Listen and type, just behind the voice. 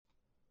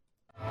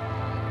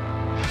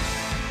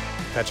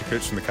Patrick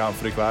Cooch from the Carlton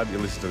Footy Club. You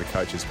listen to the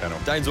Coaches Panel.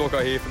 Dane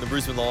Zorko here from the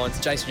Brisbane Lions.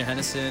 Jason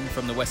Johannesson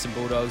from the Western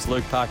Bulldogs.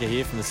 Luke Parker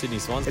here from the Sydney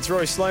Swans. It's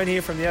Rory Sloane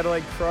here from the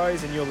Adelaide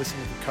Crows, and you're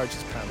listening to the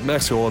Coaches Panel.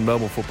 Max Orr,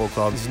 Melbourne Football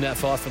Club. This is Nat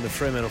Fyfe from the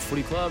Fremantle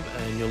Footy Club,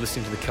 and you're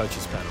listening to the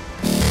Coaches Panel.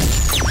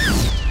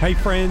 Hey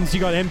friends, you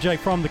got MJ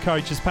from the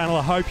Coaches Panel.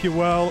 I hope you're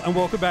well, and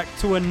welcome back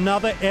to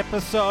another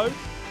episode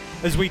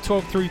as we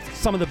talk through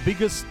some of the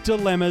biggest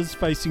dilemmas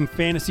facing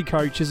fantasy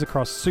coaches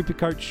across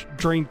Supercoach,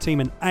 Dream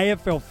Team and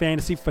AFL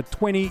Fantasy for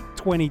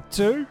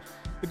 2022.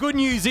 The good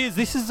news is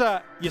this is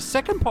your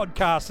second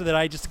podcast of the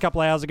day. Just a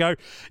couple of hours ago,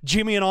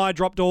 Jimmy and I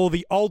dropped all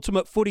the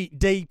Ultimate Footy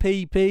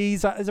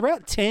DPPs. There's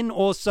about 10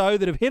 or so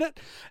that have hit it.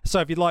 So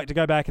if you'd like to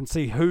go back and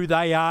see who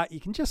they are, you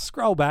can just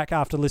scroll back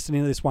after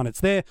listening to this one. It's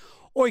there.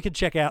 Or you can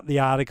check out the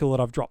article that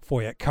I've dropped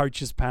for you at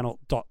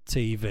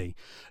coachespanel.tv.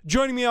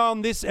 Joining me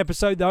on this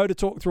episode, though, to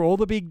talk through all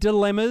the big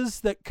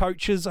dilemmas that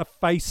coaches are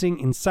facing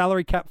in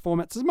salary cap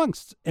formats,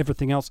 amongst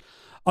everything else,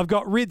 I've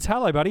got Rids.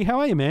 Hello, buddy. How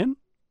are you, man?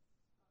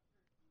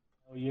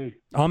 How are you?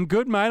 I'm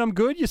good, mate. I'm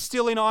good. You're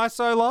still in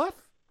ISO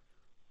life?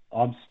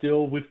 I'm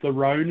still with the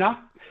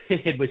Rona.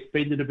 We're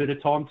spending a bit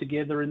of time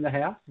together in the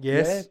house.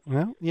 Yes. Yeah.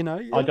 Well, you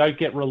know. I don't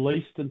get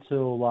released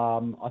until,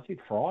 I think,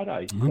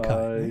 Friday.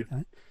 Okay.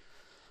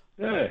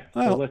 Yeah,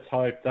 Well, so let's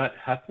hope that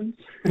happens.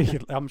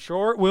 I'm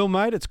sure it will,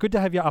 mate. It's good to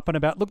have you up and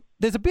about. Look,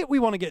 there's a bit we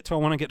want to get to. I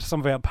want to get to some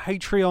of our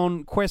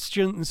Patreon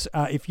questions.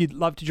 If you'd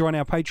love to join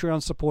our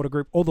Patreon supporter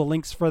group, all the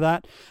links for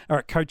that are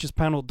at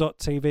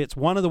coachespanel.tv. It's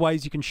one of the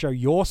ways you can show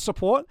your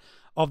support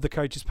of the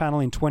Coaches Panel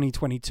in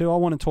 2022. I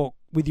want to talk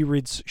with you,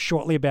 Rids,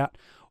 shortly about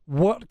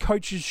what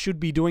coaches should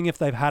be doing if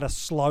they've had a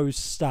slow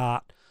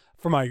start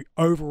from a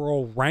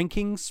overall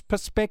rankings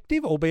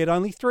perspective, albeit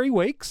only 3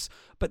 weeks,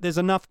 but there's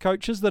enough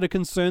coaches that are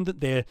concerned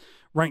that they're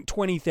ranked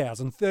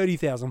 20,000,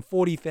 30,000,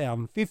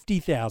 40,000,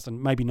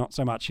 50,000, maybe not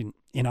so much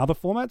in other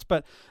formats,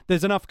 but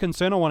there's enough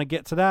concern. I want to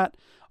get to that.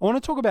 I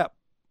want to talk about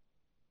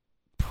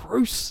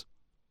Bruce.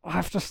 I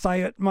have to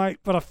say it, mate,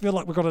 but I feel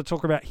like we've got to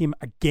talk about him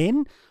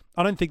again.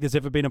 I don't think there's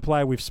ever been a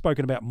player we've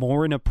spoken about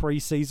more in a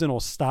preseason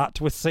or start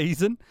to a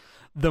season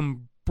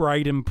than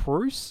Braden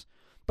Bruce.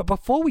 But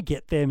before we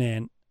get there,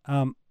 man,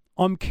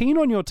 I'm keen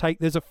on your take.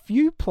 There's a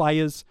few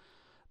players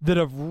that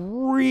have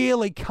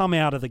really come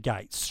out of the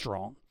gate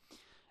strong.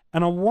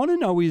 And I want to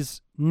know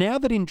is, now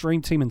that in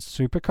Dream Team and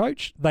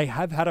Supercoach, they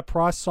have had a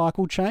price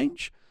cycle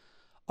change,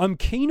 I'm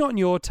keen on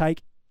your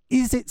take.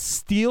 Is it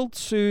still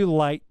too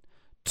late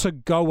to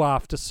go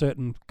after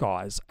certain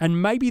guys?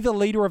 And maybe the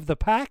leader of the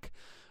pack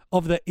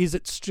of the is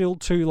it still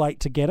too late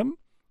to get him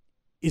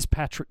is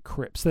Patrick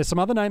Cripps. There's some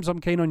other names I'm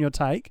keen on your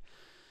take.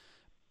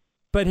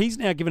 But he's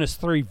now given us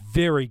 3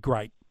 very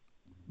great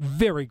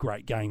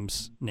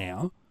games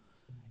now.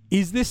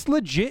 Is this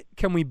legit?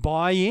 Can we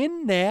buy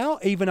in now,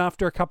 even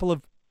after a couple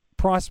of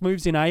price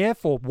moves in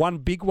AF or one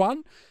big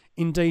one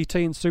in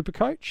DT and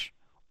Supercoach?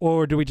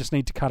 Or do we just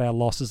need to cut our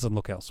losses and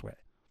look elsewhere?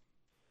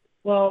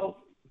 Well,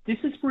 this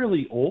is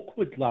really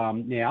awkward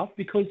now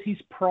because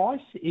his price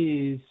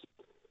is,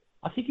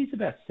 I think he's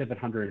about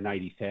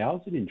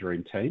 780,000 in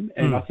Dream Team,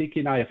 and I think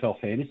in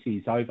AFL Fantasy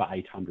he's over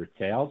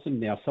 800,000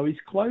 now. So he's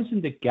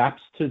closing the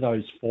gaps to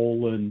those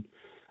fallen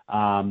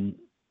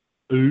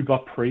Uber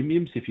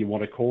premiums, if you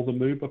want to call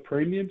them Uber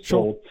premiums.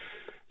 Sure.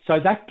 So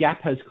that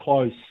gap has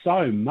closed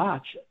so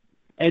much.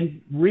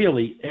 And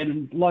really,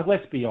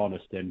 let's be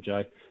honest,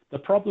 MJ, the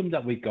problem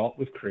that we got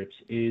with Cripps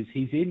is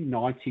he's in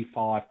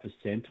 95%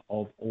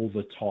 of all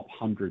the top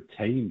 100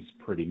 teams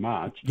pretty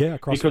much. Yeah,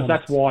 across because formats.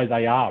 that's why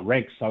they are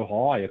ranked so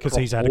high across because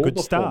he's had a all good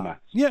the start. formats.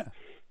 Yeah.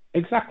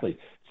 Exactly.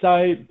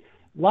 So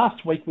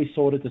last week we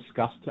sort of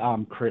discussed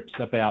Cripps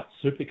about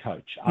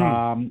Supercoach,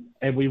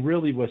 and we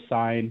really were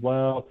saying,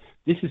 well,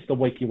 this is the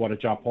week you want to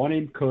jump on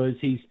him because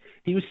he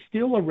was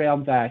still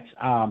around that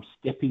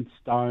stepping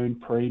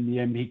stone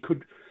premium. He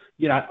could,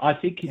 I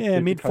think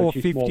his mid Supercoach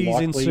is more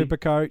 450s in likely,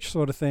 Supercoach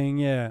sort of thing.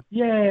 Yeah.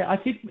 Yeah, I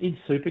think in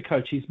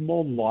Supercoach he's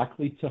more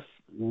likely to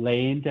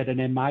land at an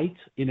M8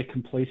 in a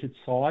completed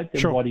side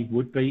than what he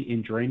would be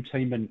in Dream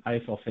Team and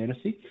AFL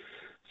Fantasy.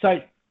 So.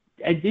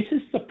 And this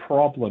is the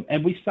problem,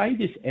 and we say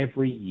this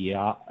every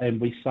year,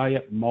 and we say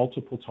it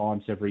multiple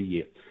times every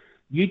year.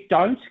 You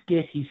don't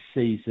get his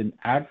season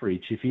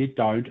average if you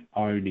don't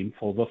own him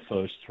for the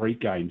first 3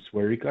 games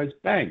where he goes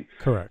bang.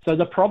 Correct. So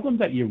the problem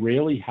that you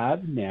really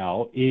have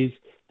now is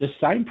the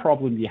same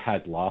problem you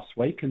had last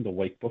week and the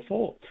week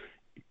before.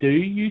 Do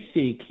you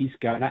think he's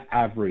going to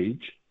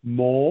average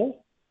more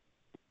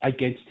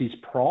against his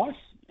price?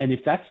 And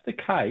if that's the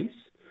case,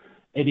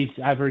 and his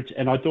average,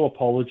 and I do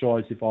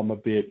apologise if I'm a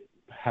bit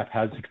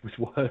haphazard with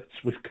words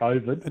with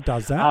COVID. It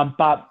does that.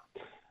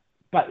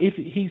 But if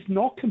he's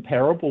not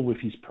comparable with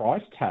his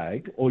price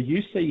tag, or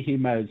you see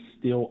him as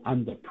still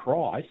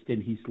underpriced, then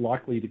he's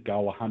likely to go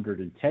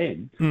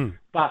 110.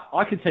 But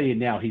I can tell you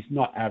now, he's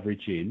not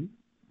averaging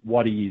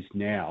what he is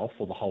now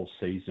for the whole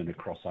season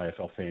across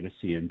AFL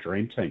Fantasy and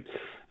Dream Team.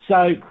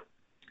 So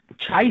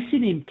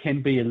chasing him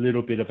can be a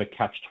little bit of a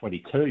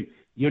catch-22.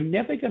 You're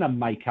never going to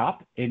make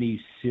up any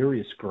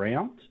serious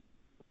ground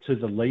to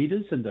the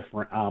leaders and the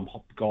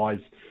guys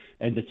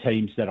and the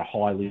teams that are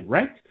highly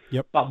ranked.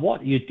 Yep. But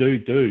what you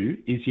do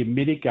is you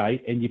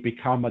mitigate and you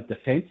become a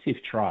defensive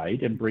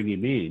trade and bring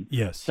him in.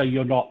 Yes. So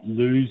you're not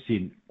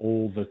losing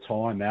all the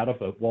time out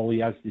of it while he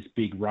has this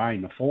big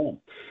reign of form.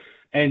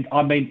 And,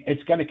 I mean,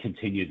 it's going to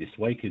continue this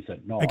week, is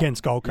it not?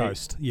 Against Gold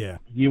Coast, yeah.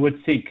 You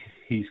would think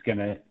he's going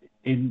to,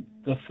 in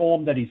the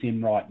form that he's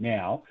in right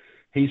now,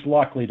 he's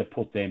likely to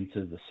put them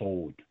to the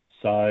sword.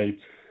 So,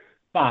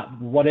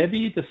 but whatever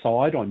you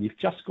decide on, you've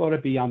just got to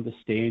be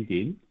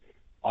understanding,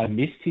 I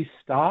missed his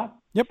start,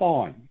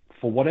 fine.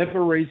 For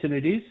whatever reason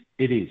it is,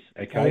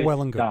 okay? All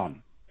well and good.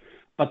 Done.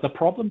 But the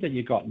problem that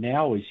you got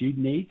now is you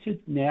need to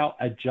now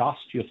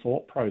adjust your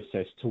thought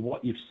process to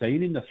what you've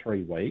seen in the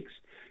 3 weeks.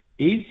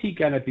 Is he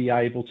going to be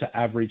able to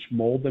average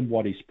more than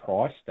what he's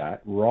priced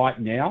at right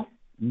now?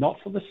 Not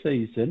for the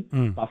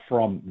season, but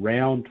from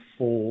round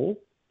 4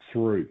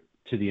 through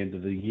to the end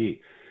of the year.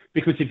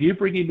 Because if you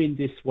bring him in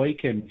this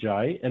week,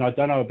 MJ, and I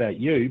don't know about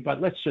you,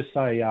 but let's just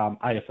say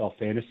AFL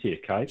Fantasy,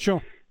 okay?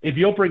 Sure. If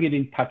you're bringing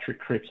in Patrick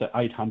Cripps at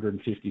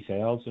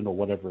 850,000 or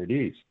whatever it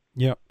is,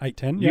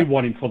 810. You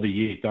want him for the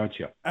year, don't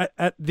you?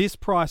 At this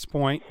price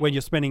point, when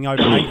you're spending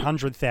over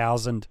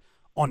 800,000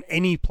 on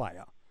any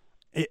player,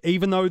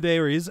 even though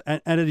there is,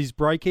 and at his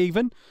break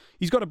even,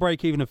 he's got a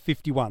break even of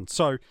 51.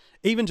 So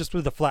even just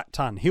with a flat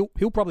ton, he'll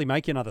probably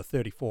make you another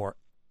 30 to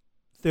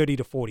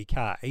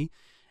 40K,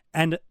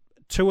 and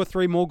 2 or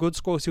 3 more good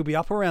scores, he'll be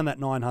up around that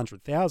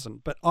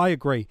 900,000. But I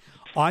agree.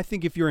 I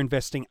think if you're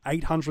investing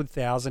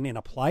 800,000 in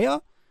a player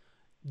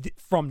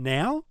from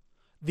now,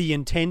 the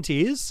intent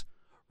is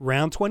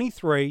round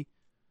 23,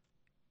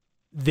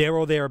 there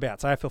or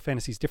thereabouts. AFL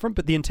Fantasy is different,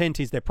 but the intent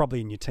is they're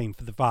probably in your team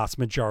for the vast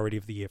majority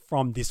of the year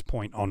from this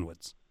point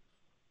onwards.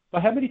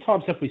 But how many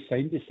times have we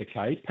seen this,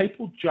 okay?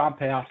 People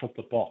jump out of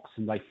the box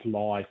and they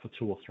fly for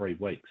 2 or 3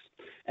 weeks.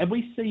 And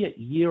we see it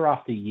year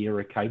after year,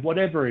 okay?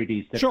 Whatever it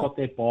is, they've got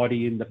their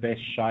body in the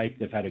best shape.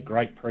 They've had a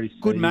great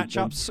preseason. Good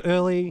matchups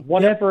early.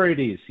 Whatever it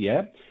is,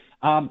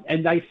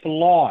 and they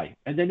fly.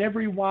 And then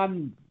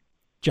everyone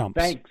jumps.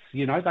 Banks,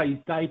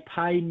 they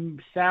pay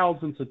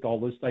thousands of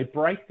dollars. They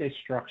break their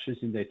structures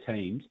in their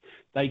teams.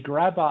 They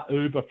grab a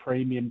Uber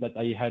premium that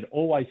they had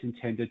always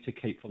intended to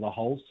keep for the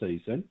whole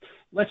season.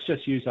 Let's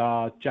just use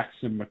our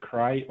Jackson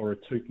McRae or a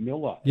Touk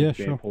Miller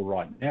example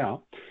right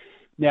now.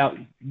 Now,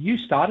 you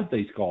started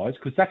these guys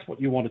because that's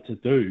what you wanted to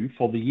do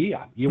for the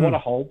year. You want to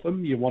hold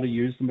them. You want to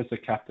use them as a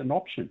captain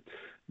option.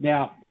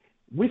 Now,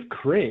 with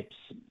Cripps,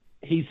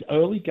 his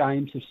early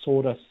games have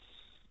sort of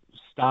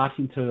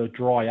starting to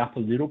dry up a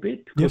little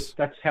bit because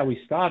that's how he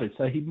started.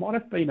 So he might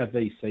have been a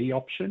VC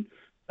option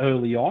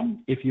early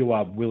on if you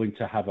are willing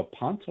to have a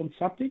punt on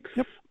something.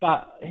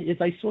 But if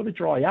they sort of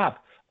dry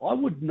up, I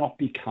would not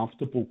be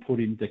comfortable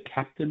putting the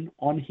captain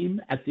on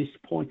him at this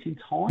point in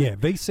time. Yeah,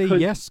 VC,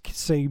 yes.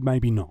 C,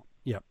 maybe not.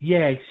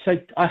 Yeah, so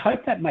I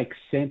hope that makes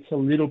sense a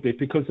little bit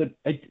because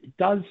it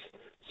does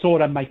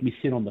sort of make me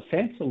sit on the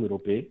fence a little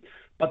bit.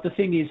 But the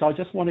thing is, I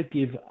just want to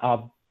give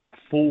a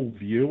full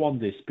view on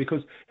this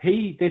because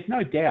there's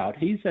no doubt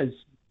he's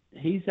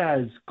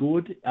as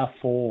good a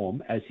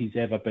form as he's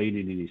ever been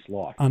in his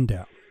life.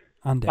 Undoubted.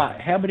 But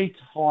how many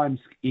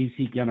times is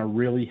he going to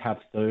really have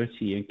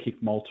 30 and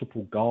kick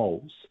multiple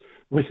goals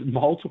with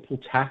multiple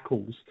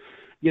tackles,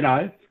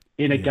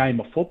 in a game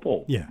of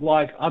football? Yeah.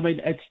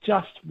 It's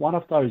just one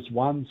of those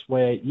ones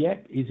where,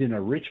 he's in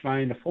a rich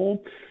vein of form.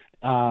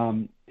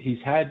 He's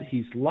had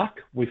his luck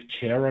with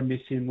Chera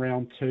missing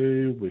round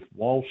 2, with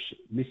Walsh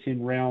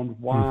missing round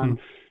 1,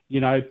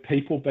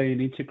 people being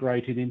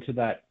integrated into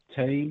that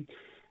team.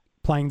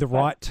 Playing the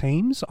right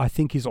teams, I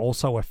think, is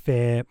also a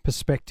fair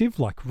perspective.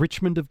 Like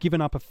Richmond have given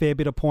up a fair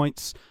bit of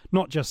points,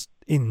 not just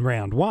in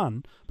round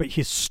 1, but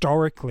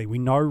historically, we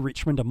know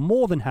Richmond are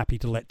more than happy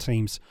to let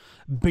teams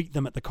beat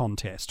them at the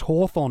contest.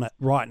 Hawthorn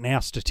right now,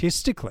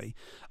 statistically,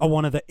 are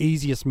one of the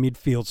easiest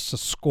midfields to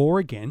score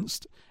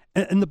against,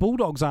 and the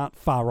Bulldogs aren't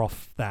far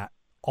off that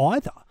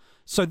either.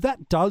 So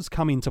that does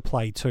come into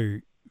play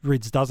too,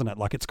 Rids, doesn't it?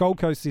 Like it's Gold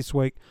Coast this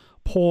week,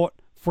 Port,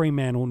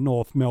 Fremantle,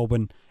 North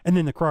Melbourne, and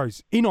then the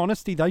Crows. In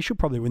honesty, they should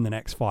probably win the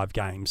next 5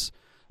 games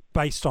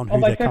based on who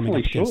they're coming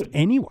up against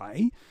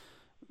anyway.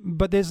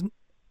 But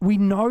we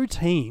know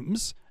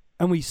teams,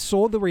 and we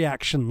saw the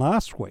reaction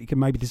last week,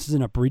 and maybe this is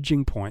an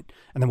abridging point,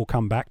 and then we'll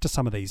come back to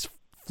some of these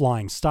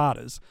flying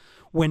starters.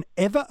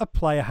 Whenever a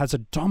player has a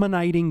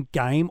dominating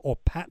game or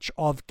patch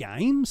of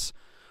games,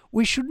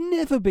 we should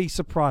never be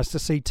surprised to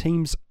see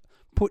teams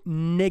put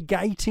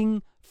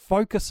negating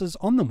focuses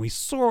on them. We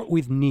saw it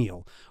with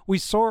Neil. We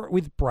saw it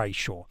with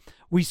Brayshaw.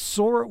 We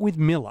saw it with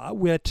Miller,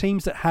 where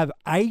teams that have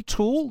a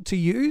tool to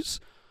use,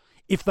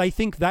 if they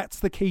think that's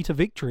the key to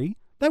victory,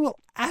 they will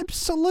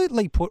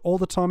absolutely put all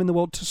the time in the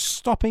world to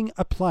stopping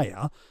a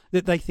player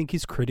that they think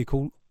is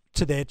critical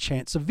to their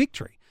chance of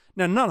victory.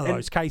 Now, none of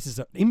those cases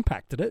have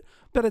impacted it,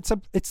 but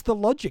it's the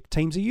logic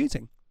teams are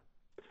using.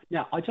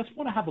 Now, I just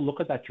want to have a look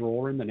at that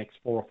draw in the next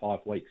 4 or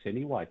 5 weeks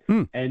anyway,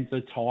 and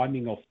the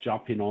timing of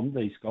jumping on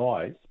these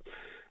guys.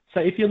 So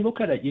if you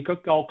look at it, you've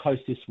got Gold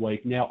Coast this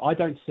week. Now, I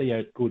don't see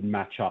a good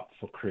matchup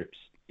for Cripps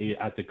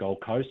at the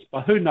Gold Coast.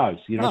 But who knows?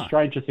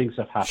 Stranger things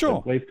have happened.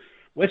 Sure.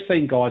 We've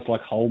seen guys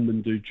like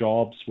Holman do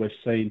jobs. We've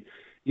seen,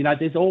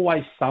 there's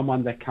always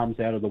someone that comes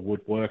out of the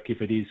woodwork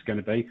if it is going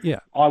to be. Yeah.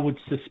 I would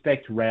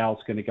suspect Rao's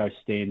going to go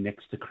stand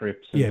next to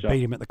Cripps. And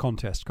beat him at the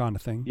contest kind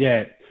of thing.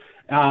 Yeah.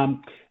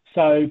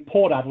 So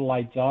Port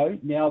Adelaide, though,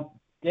 now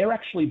they're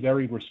actually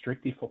very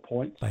restrictive for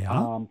points. They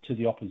are. To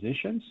the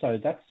opposition. So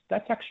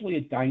that's actually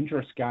a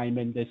dangerous game.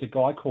 And there's a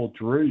guy called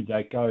Drew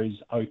that goes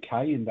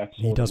okay in that sort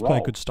of role. He does play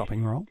a good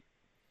stopping role.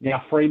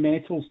 Now,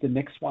 Fremantle's the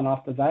next one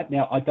after that.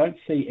 Now, I don't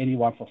see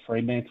anyone for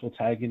Fremantle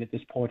tagging at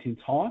this point in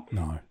time.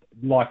 No.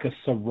 Like a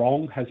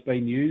Sarong has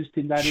been used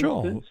in that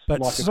instance.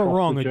 But like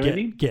Sarong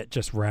would get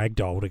just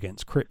ragdolled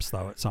against Cripps,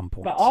 though, at some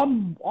point. But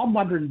I'm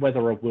wondering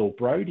whether a Will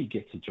Brody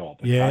gets a job.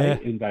 Okay,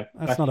 in that's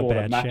not sort a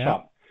bad of matchup.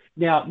 shout.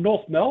 Now,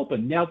 North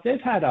Melbourne,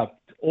 they've had a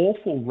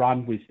awful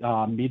run with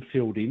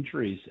midfield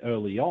injuries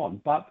early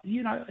on. But,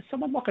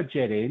 someone like a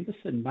Jed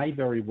Anderson may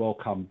very well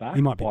come back.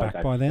 He might be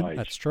back by then. Stage.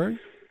 That's true.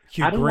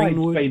 Hugh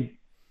Greenwood.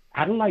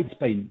 Adelaide's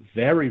been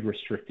very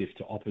restrictive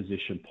to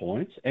opposition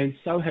points, and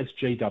so has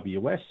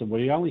GWS. And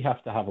we only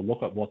have to have a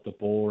look at what the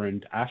Boar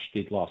and Ash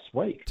did last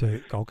week. To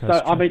Gold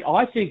Coast. So,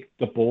 I think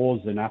the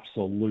Boar's an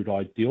absolute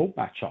ideal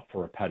matchup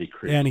for a Paddy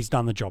Cripps. Yeah, and he's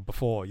done the job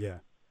before, yeah.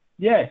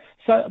 Yeah,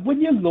 so when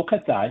you look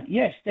at that,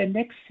 yes, their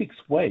next 6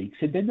 weeks,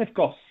 and then they've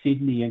got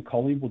Sydney and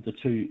Collingwood, the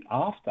two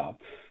after.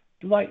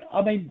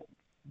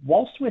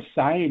 Whilst we're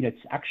saying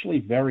it's actually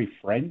very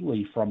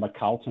friendly from a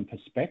Carlton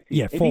perspective,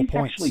 yeah, 4 it is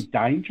points. actually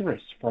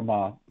dangerous from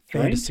a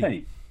dream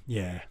team.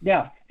 Yeah.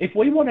 Now, if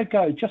we want to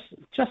go,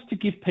 just to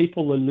give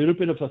people a little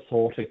bit of a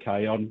thought,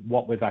 okay, on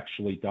what we've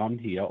actually done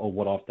here, or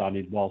what I've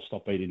done whilst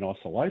I've been in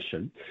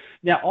isolation.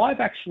 Now, I've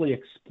actually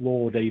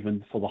explored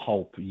even for the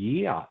whole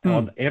year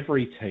on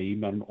every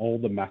team and all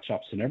the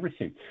matchups and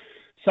everything.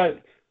 So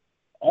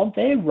on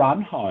their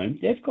run home,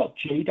 they've got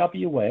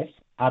GWS,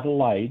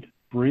 Adelaide,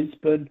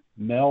 Brisbane,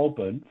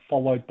 Melbourne,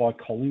 followed by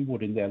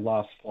Collingwood in their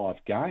last 5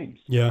 games.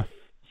 Yeah.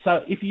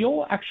 So if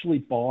you're actually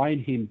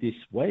buying him this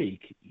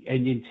week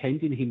and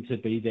intending him to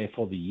be there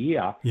for the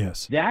year,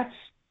 yes, that's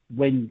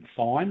when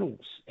finals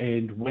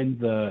and when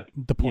the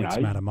points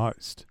matter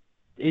most.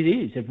 It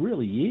is. It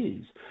really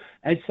is.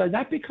 And so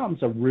that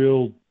becomes a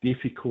real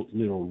difficult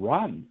little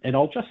run. And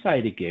I'll just say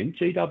it again,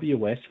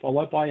 GWS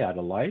followed by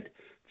Adelaide,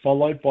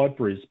 followed by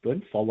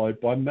Brisbane,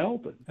 followed by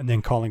Melbourne. And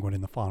then Collingwood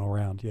in the final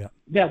round, yeah.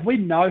 Now, we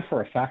know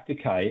for a fact,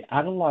 okay,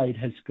 Adelaide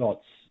has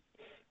got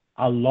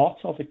a lot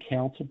of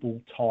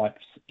accountable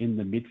types in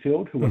the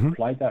midfield who have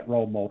played that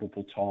role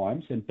multiple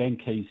times, and Ben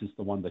Keys is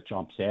the one that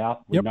jumps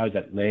out. We know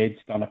that Laird's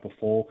done it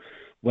before.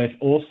 We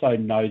also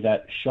know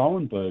that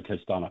Schoenberg has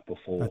done it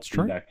before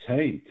in that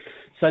team.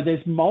 So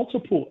there's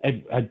multiple,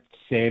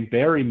 Sam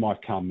Berry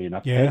might come in,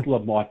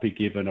 Pedler might be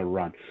given a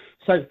run.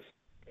 So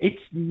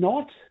it's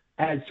not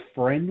as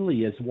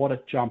friendly as what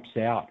it jumps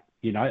out,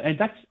 and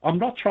that's, I'm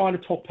not trying to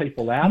talk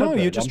people out of it.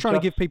 No, you're just trying to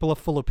give people a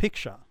fuller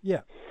picture.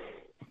 Yeah.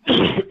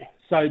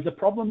 So the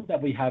problem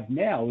that we have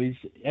now is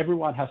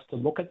everyone has to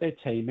look at their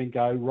team and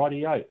go,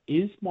 rightio,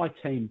 is my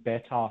team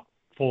better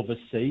for the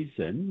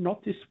season,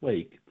 not this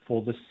week,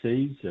 for the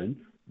season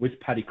with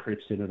Paddy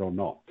Cripps in it or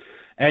not?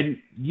 And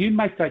you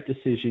make that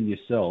decision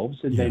yourselves,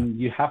 and then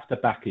you have to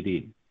back it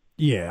in.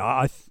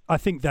 Yeah, I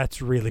think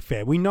that's really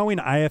fair. We know in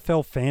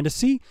AFL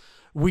fantasy,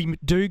 we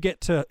do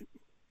get to,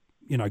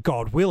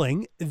 God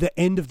willing, the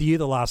end of the year,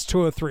 the last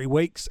 2 or 3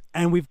 weeks,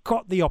 and we've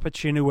got the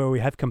opportunity where we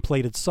have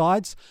completed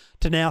sides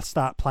to now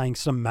start playing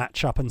some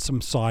matchup and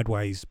some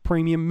sideways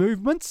premium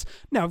movements.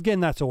 Now, again,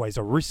 that's always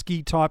a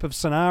risky type of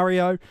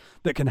scenario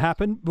that can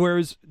happen,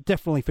 whereas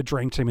definitely for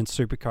Dream Team and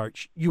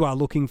Supercoach, you are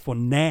looking for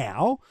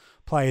now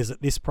players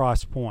at this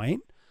price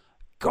point,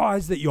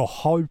 guys that you're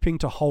hoping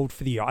to hold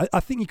for the year. I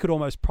think you could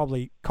almost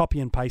probably copy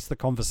and paste the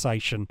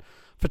conversation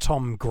for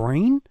Tom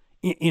Green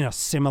in a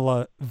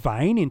similar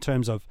vein in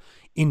terms of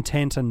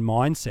intent and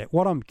mindset.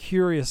 What I'm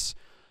curious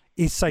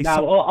is, say...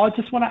 No, I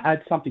just want to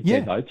add something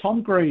there, though.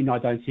 Tom Green, I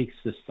don't think is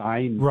the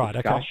same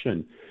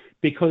discussion.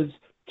 Because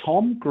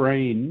Tom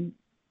Green,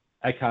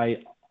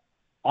 okay,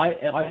 I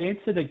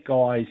answered a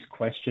guy's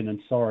question, and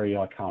sorry,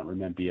 I can't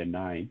remember your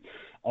name,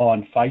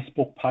 on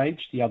Facebook page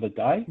the other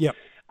day. Yep.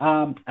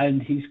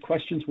 And his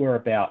questions were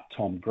about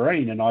Tom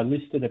Green, and I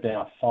listed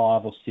about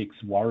 5 or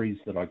 6 worries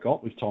that I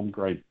got with Tom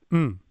Green.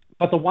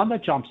 But the one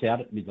that jumps out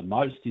at me the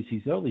most is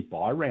his early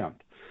buy round.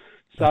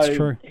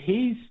 So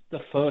he's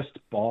the first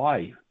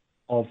buy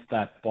of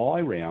that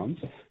buy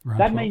round.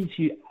 That means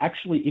you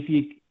actually,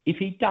 if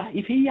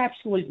he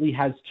absolutely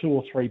has 2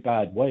 or 3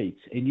 bad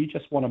weeks and you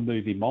just want to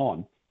move him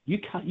on, you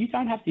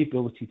don't have the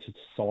ability to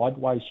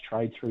sideways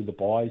trade through the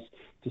buys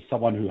to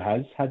someone who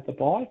has had the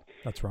buy.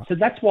 That's right. So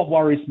that's what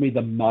worries me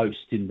the most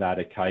in that.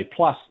 Okay.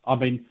 Plus, I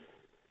mean,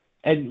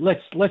 and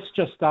let's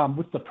just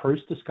with the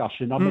Bruce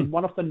discussion. I mean,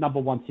 one of the number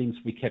one things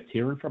we kept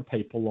hearing from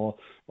people,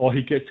 or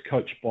he gets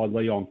coached by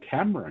Leon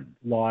Cameron.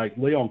 Like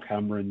Leon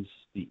Cameron's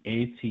the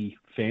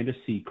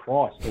anti-fantasy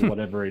Christ or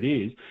whatever it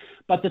is.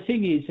 But the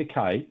thing is,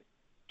 okay,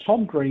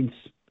 Tom Green's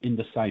in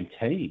the same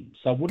team,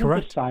 so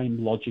wouldn't the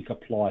same logic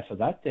apply for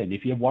that then?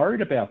 If you're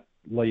worried about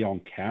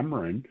Leon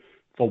Cameron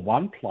for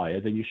one player,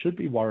 then you should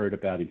be worried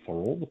about him for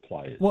all the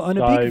players. Well, and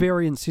a big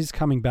variance is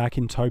coming back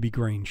in Toby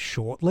Green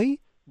shortly.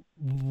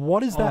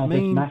 What does that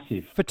mean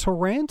for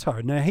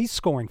Taranto? Now, he's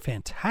scoring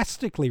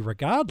fantastically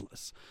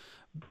regardless,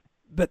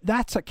 but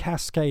that's a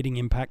cascading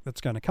impact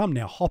that's going to come.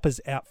 Now, Hopper's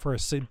out for a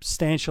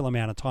substantial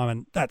amount of time,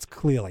 and that's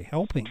clearly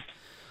helping.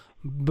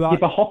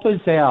 But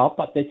Hopper's out,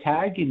 but they're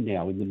tagging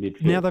now in the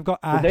midfield. Now they've got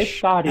Ash, they're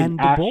starting and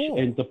Ash De Boer.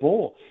 and De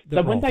Boer.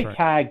 So when they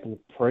tagged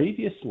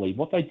previously,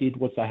 what they did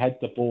was they had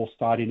De Boer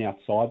starting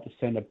outside the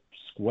centre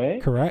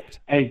square. Correct.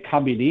 And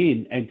coming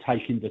in and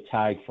taking the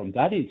tag from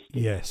that instance.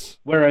 Yes.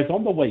 Whereas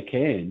on the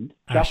weekend,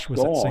 Ash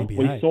was gone, at CBA.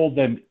 we saw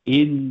them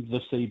in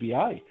the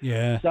CBA.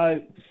 Yeah. So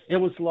it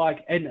was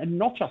like, and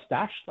not just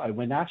Ash though,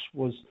 when Ash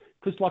was,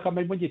 because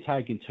when you're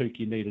tagging Took,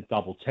 you need a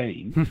double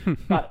team.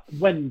 But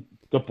when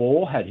De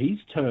Boer had his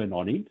turn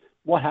on him,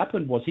 what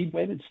happened was he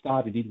went and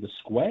started in the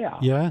square.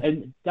 Yeah.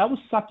 And that was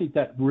something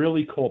that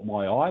really caught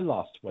my eye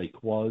last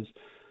week was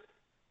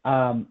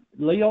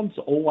Leon's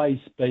always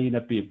been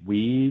a bit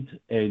weird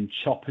and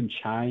chop and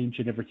change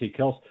and everything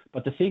else.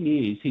 But the thing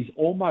is, he's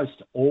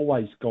almost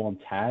always gone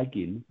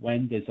tagging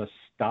when there's a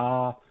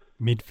star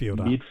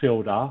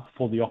midfielder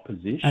for the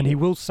opposition. And he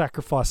will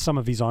sacrifice some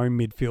of his own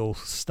midfield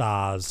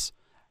stars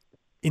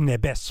in their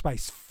best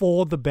space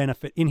for the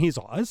benefit, in his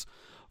eyes,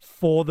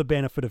 for the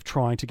benefit of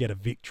trying to get a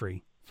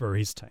victory for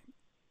his team.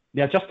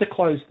 Now, just to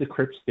close the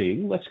Cripps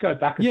thing, let's go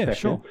back a second.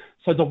 Sure.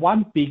 So the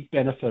one big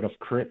benefit of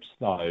Cripps,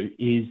 though,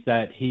 is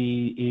that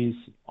he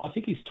is, I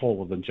think he's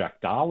taller than Jack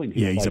Darwin.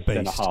 He's a beast.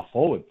 Centre-half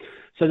forward.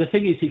 So the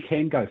thing is, he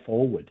can go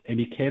forward and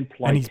he can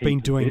play. And he's been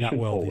doing that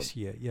well forward this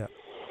year, yeah.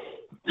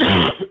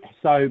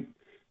 So,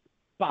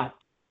 but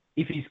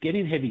if he's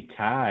getting heavy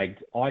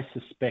tagged, I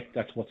suspect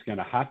that's what's going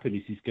to happen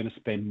is he's going to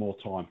spend more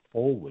time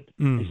forward,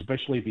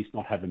 especially if he's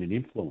not having an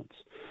influence.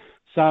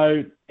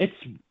 So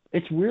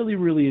it's really,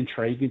 really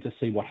intriguing to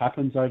see what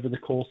happens over the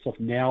course of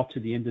now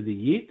to the end of the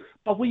year.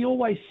 But we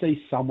always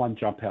see someone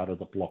jump out of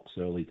the blocks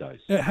early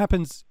days. It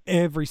happens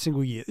every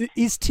single year.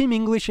 Is Tim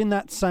English in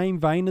that same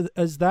vein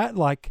as that?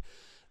 Like,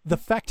 the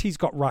fact he's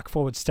got ruck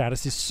forward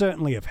status is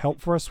certainly of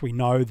help for us. We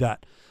know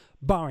that,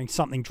 barring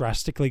something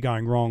drastically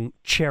going wrong,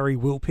 Cherry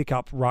will pick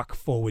up ruck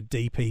forward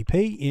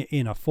DPP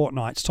in a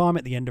fortnight's time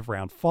at the end of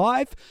round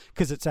 5,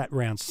 because it's at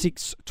round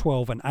 6,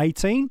 12 and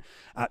 18,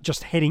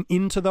 just heading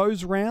into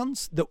those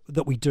rounds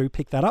that we do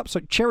pick that up.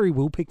 So Cherry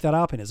will pick that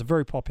up and is a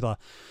very popular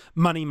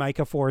money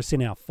maker for us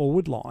in our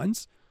forward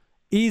lines.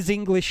 Is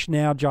English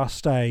now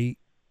just a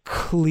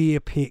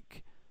clear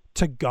pick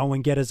to go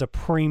and get as a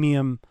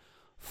premium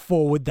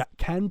forward that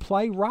can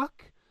play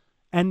ruck,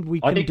 and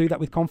we can do that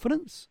with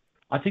confidence?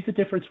 I think the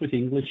difference with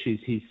English is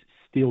he's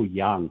still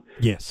young.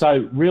 Yes.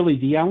 So really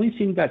the only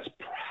thing that's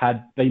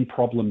had been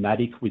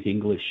problematic with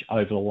English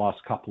over the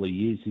last couple of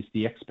years is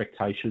the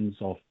expectations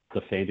of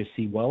the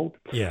fantasy world.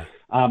 Yeah.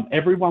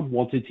 Everyone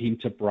wanted him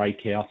to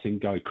break out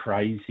and go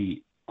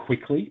crazy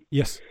quickly.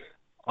 Yes.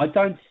 I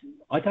don't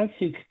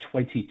think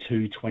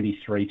 22,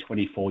 23,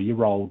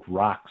 24-year-old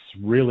rucks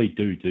really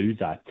do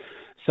that.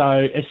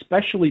 So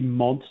especially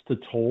monster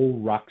tall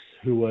rucks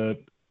who are,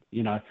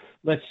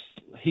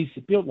 he's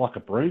built like a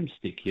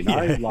broomstick,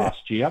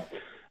 last year.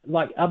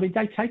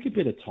 They take a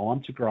bit of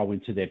time to grow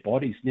into their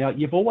bodies. Now,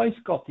 you've always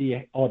got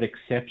the odd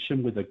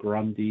exception with a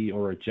Grundy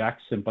or a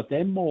Jackson, but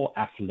they're more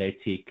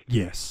athletic,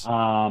 yes,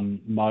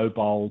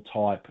 mobile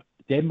type.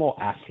 They're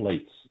more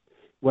athletes.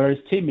 Whereas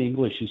Tim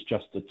English is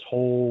just a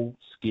tall,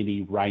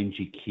 skinny,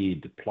 rangy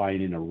kid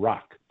playing in a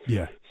ruck.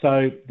 Yeah.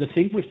 So the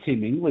thing with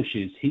Tim English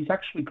is he's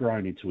actually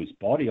grown into his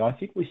body. I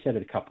think we said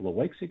it a couple of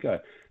weeks ago.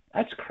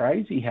 That's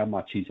crazy how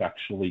much he's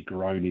actually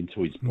grown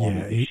into his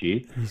body this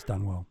year. He's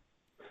done well.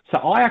 So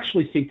I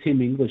actually think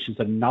Tim English is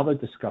another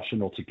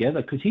discussion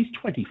altogether because he's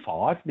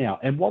 25 now.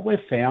 And what we've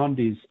found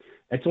is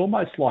it's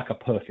almost like a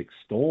perfect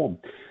storm.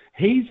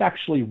 He's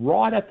actually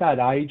right at that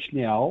age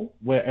now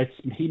where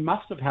he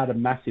must have had a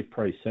massive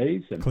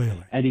pre-season.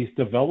 Clearly. And he's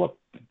developed,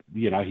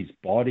 his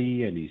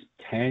body and his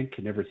tank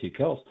and everything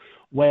else,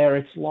 where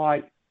it's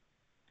like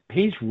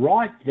he's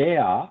right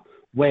there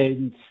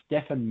when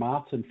Stefan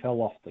Martin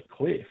fell off the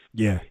cliff.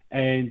 Yeah.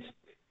 And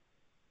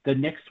the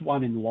next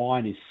one in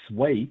line is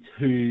Sweet,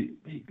 who,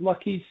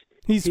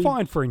 he's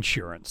fine for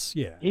insurance,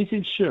 yeah. He's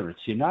insurance,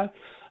 he's not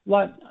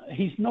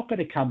going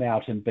to come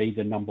out and be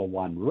the number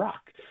one ruck.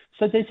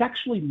 So there's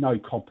actually no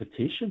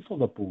competition for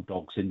the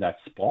Bulldogs in that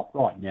spot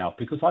right now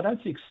because I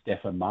don't think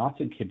Stefan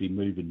Martin can be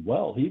moving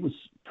well. He was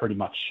pretty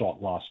much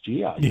shot last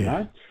year, you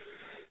know.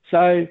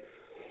 So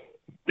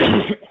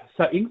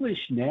English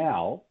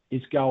now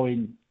is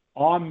going,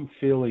 I'm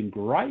feeling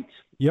great.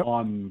 Yep.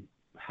 I'm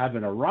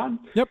having a run.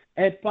 Yep.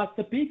 But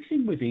the big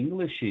thing with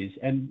English is,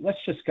 and let's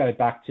just go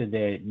back to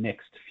their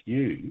next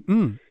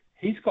few,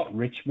 he's got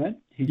Richmond,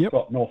 he's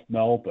got North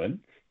Melbourne,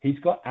 he's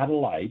got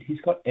Adelaide,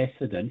 he's got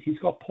Essendon, he's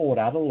got Port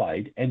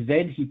Adelaide, and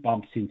then he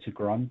bumps into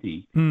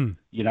Grundy,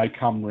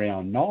 come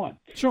round 9.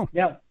 Sure.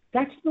 Now,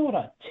 that's not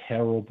a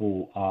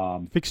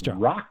terrible fixture.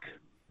 ruck.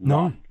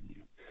 No. Run.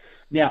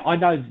 Now, I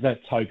know that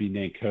Toby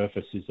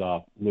Nankervis is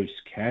a loose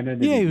cannon.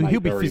 And Yeah, he'll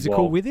be very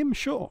physical well, with him,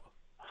 sure.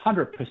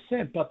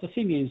 100%. But the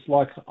thing is,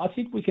 I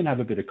think we can have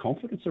a bit of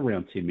confidence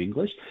around Tim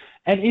English.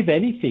 And if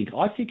anything,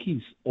 I think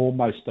he's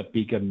almost a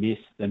bigger miss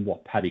than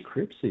what Paddy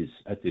Cripps is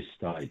at this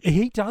stage.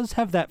 He does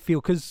have that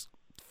feel because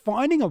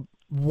finding a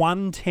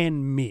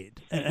 110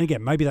 mid, and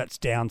again, maybe that's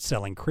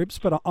downselling Cripps,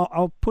 but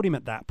I'll put him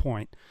at that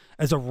point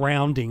as a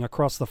rounding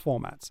across the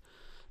formats.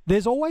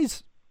 There's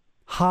always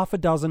half a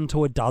dozen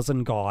to a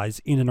dozen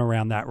guys in and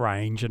around that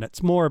range, and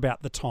it's more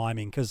about the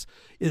timing because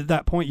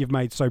that point you've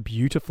made so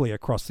beautifully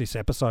across this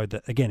episode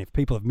that, again, if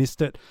people have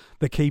missed it,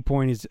 the key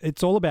point is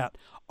it's all about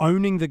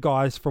owning the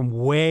guys from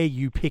where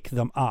you pick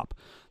them up.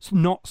 It's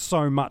not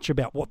so much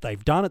about what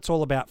they've done. It's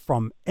all about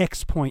from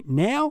X point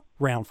now,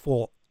 round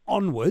 4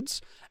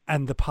 onwards,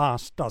 and the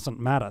past doesn't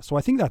matter. So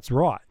I think that's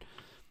right.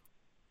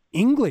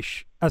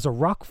 English as a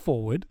ruck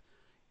forward,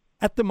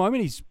 at the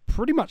moment, he's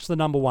pretty much the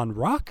number one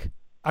ruck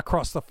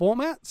across the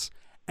formats.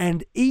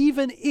 And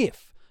even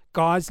if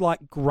guys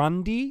like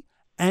Grundy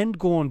and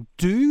Gawn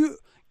do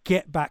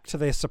get back to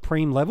their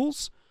supreme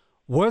levels,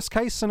 worst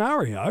case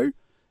scenario,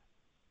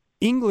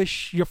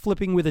 English, you're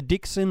flipping with a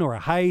Dixon or a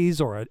Hayes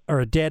or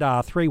a dead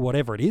R3,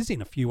 whatever it is,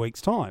 in a few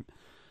weeks' time.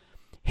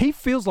 He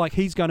feels like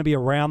he's going to be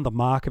around the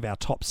mark of our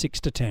top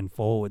 6 to 10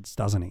 forwards,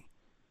 doesn't he?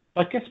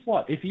 But guess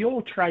what? If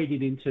you're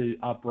trading into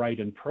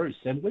Braden Preuss,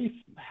 and we've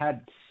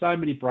had so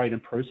many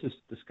Braden Preuss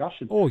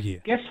discussions. Oh, yeah.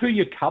 Guess who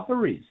your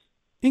cover is?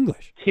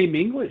 English. Tim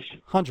English.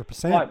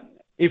 100%. Like,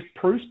 if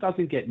Preuss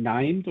doesn't get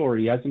named or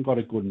he hasn't got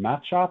a good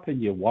matchup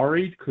and you're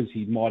worried because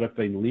he might have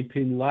been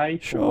limping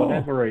late or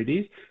whatever it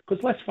is,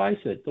 because let's face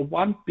it, the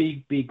one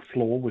big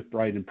flaw with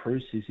Braden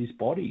Preuss is his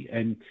body.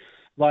 And,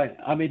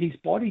 his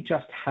body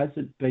just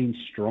hasn't been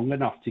strong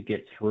enough to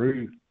get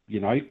through,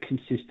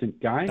 consistent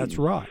games. That's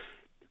right.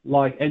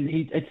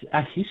 It's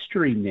a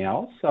history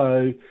now,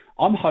 so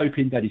I'm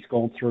hoping that he's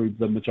gone through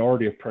the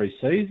majority of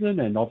pre-season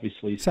and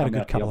obviously he's had a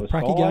good couple of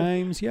pracky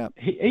games, yeah.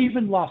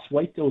 Even last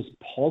week there was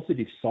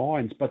positive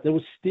signs, but there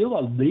was still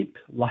a limp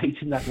late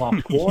in that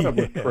last quarter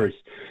with Preuss,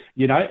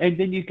 and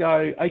then you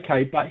go,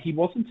 okay, but he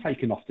wasn't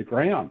taken off the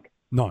ground.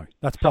 No,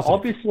 that's positive. So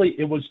positive. obviously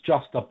it was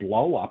just a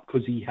blow-up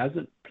because he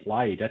hasn't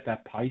played at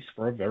that pace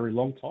for a very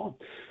long time.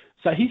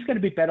 So he's going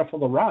to be better for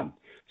the run.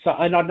 So,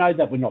 and I know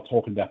that we're not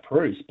talking about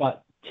Preuss,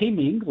 but Tim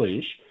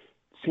English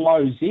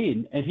flows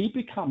in and he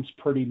becomes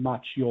pretty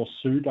much your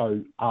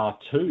pseudo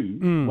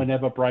R2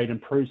 whenever Braden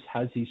Preuss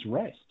has his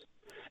rest.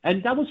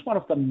 And that was one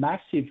of the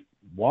massive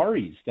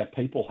worries that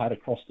people had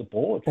across the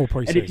board. All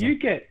pre-season. And if you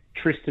get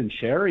Tristan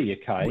Xerri,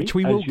 okay, which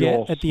we will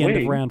get at the end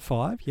of round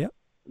 5, yep.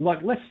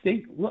 Let's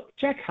think. Look,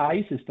 Jack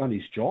Hayes has done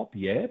his job,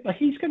 yeah, but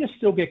he's going to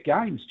still get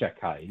games, Jack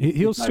Hayes.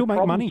 He'll still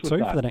make money too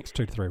for the next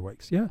 2 to 3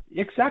 weeks, yeah.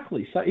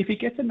 Exactly. So if he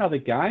gets another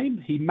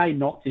game, he may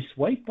not this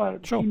week,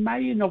 but he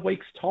may in a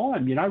week's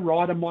time.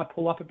 Ryder might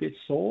pull up a bit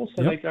sore,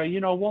 so they go, you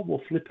know what,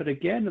 we'll flip it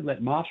again and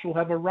let Marshall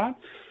have a run.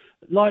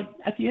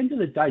 At the end of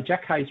the day,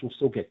 Jack Hayes will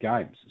still get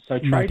games. So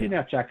trading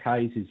out Jack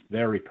Hayes is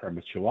very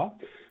premature.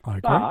 I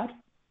agree. But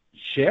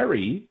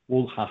Xerri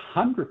will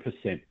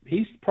 100%.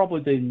 He's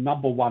probably the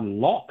number one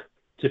lock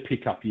to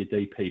pick up your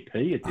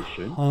DPP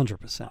edition.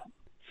 100%.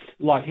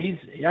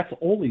 That's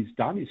all he's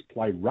done is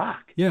play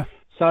ruck. Yeah.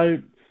 So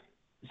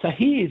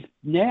he is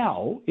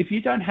now, if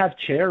you don't have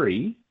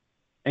Xerri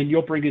and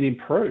you're bringing in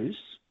Preuss,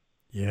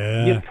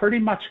 you're pretty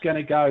much going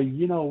to go,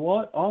 you know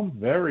what, I'm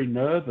very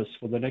nervous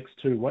for the next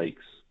 2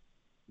 weeks.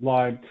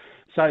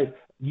 So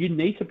you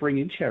need to bring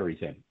in Xerri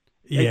then.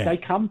 Yeah. They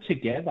come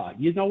together.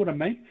 You know what I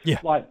mean?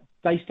 Yeah.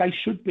 They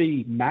should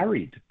be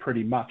married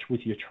pretty much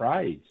with your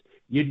trades.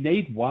 You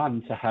need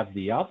one to have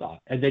the other.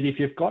 And then if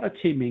you've got a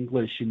Tim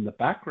English in the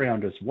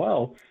background as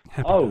well,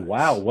 that's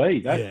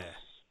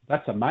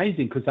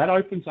amazing because that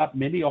opens up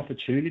many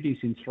opportunities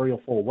in 3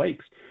 or 4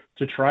 weeks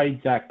to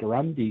trade Zach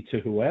Grundy to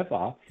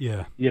whoever.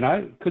 Yeah.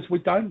 Because we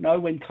don't know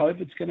when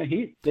COVID's going to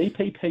hit.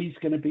 DPP is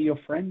going to be your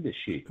friend this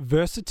year.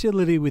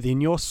 Versatility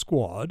within your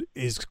squad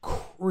is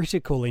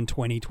critical in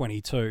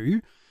 2022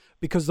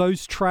 because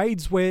those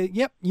trades where,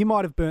 you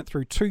might have burnt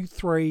through 2,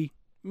 3,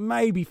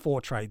 maybe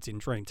 4 trades in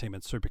Dream Team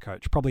and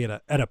Supercoach, probably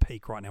at a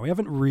peak right now. We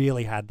haven't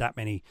really had that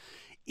many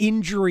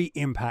injury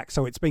impacts,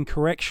 so it's been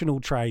correctional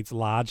trades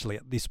largely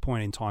at this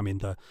point in time in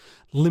the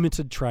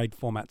limited trade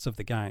formats of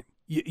the game.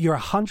 You're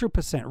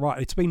 100% right.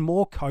 It's been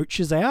more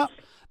coaches out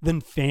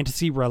than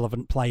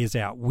fantasy-relevant players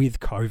out with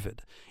COVID.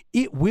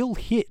 It will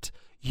hit.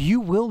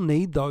 You will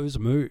need those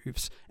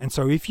moves. And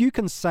so if you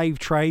can save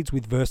trades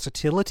with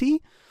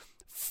versatility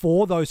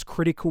for those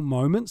critical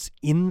moments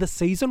in the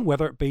season,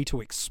 whether it be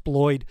to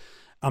exploit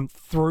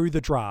through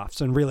the drafts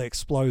and really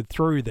explode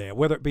through there,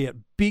 whether it be at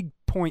big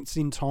points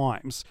in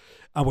times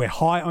where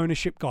high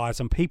ownership guys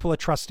and people are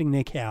trusting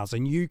their cows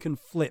and you can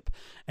flip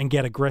and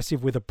get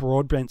aggressive with a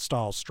Broadbent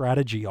style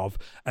strategy of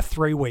a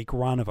 3-week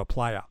run of a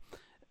player.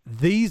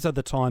 These are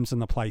the times and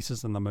the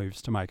places and the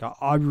moves to make.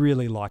 I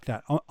really like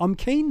that. I'm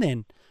keen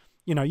then,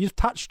 you've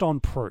touched on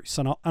Preuss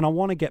and I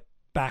want to get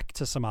back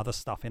to some other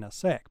stuff in a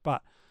sec,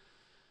 but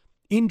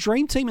in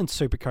Dream Team and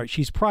Supercoach,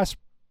 he's priced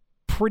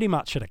pretty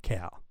much at a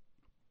cow.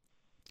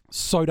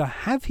 So to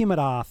have him at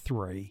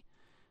R3,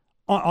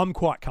 I'm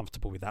quite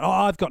comfortable with that.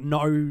 I've got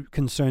no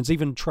concerns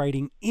even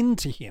trading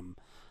into him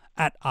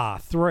at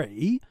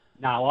R3.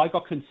 No, I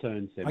got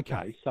concerns there.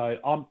 Okay. So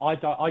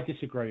I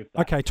disagree with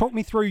that. Okay, talk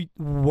me through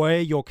where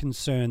your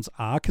concerns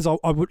are, because I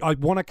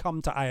want to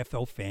come to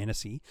AFL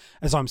Fantasy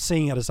as I'm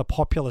seeing it as a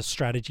popular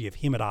strategy of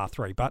him at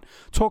R3. But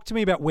talk to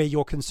me about where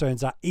your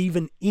concerns are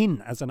even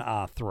in as an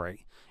R3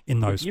 in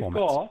those You've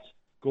formats. got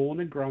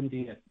Gawn and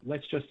Grundy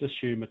let's just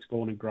assume it's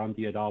Gawn and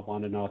Grundy at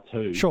R1 and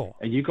R2. Sure.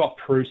 And you've got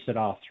Bruce at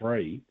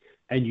R3,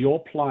 and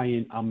you're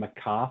playing a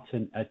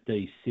McCartan at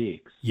D6.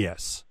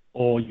 Yes.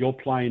 Or you're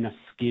playing a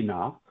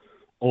Skinner,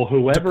 or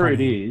whoever it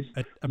is.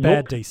 A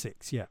bad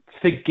D6, yeah.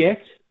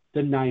 Forget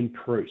the name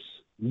Bruce.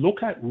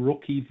 Look at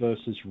rookie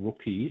versus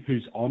rookie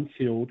who's on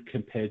field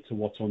compared to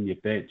what's on your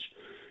bench.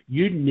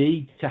 You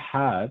need to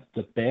have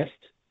the best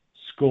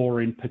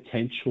scoring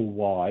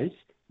potential-wise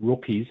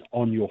rookies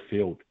on your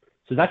field.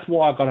 So that's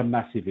why I've got a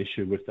massive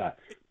issue with that.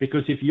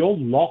 Because if you're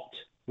locked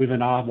with an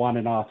R1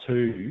 and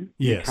R2,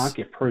 you can't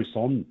get Bruce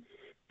on.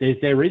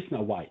 There is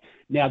no way.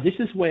 Now, this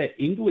is where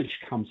English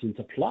comes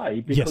into play,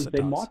 because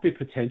there might be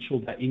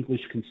potential that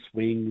English can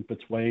swing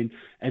between,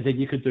 and then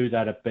you could do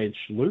that at bench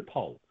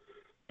loophole.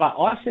 But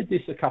I said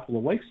this a couple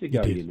of weeks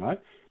ago,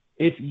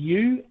 if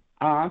you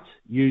aren't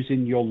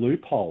using your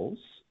loopholes,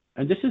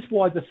 and this is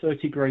why the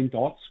 30 green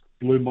dots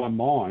blew my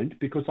mind,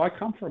 because I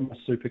come from a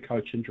super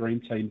coach and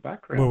dream team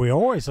background. Well, we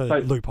always are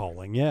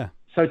loopholing, yeah.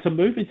 So to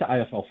move into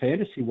AFL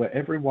Fantasy, where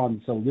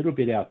everyone's a little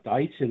bit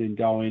outdated and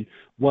going,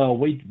 well,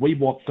 we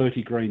want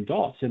 30 green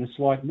dots. And it's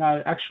like,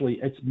 no, actually,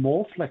 it's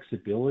more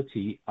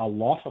flexibility a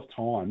lot of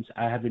times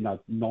having a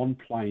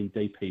non-playing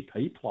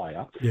DPP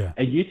player. Yeah.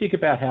 And you think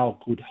about how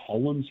good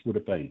Hollands would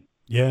have been.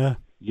 Yeah.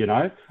 You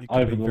know? It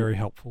could be very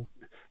helpful.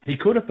 He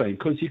could have been,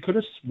 because you could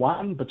have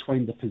swung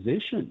between the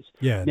positions.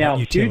 Yeah, now,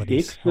 Hugh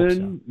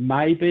Dixon,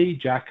 maybe,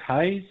 Jack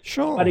Hayes.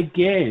 Sure. But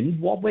again,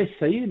 what we're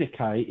seeing,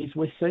 okay, is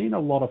we're seeing a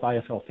lot of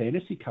AFL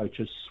fantasy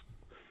coaches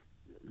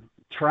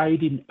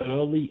trading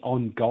early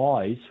on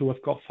guys who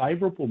have got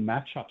favourable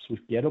matchups with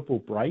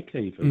gettable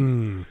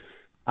break-even.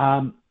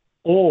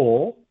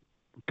 Or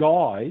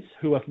guys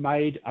who have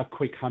made a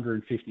quick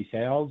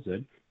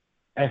 150,000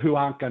 who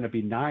aren't going to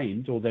be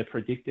named, or they're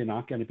predicting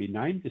aren't going to be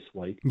named this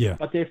week. Yeah.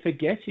 But they're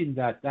forgetting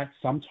that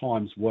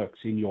sometimes works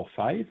in your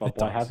favour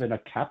by having a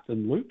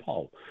captain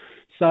loophole.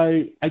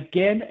 So,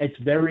 again, it's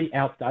very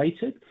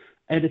outdated.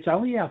 And it's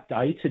only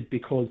outdated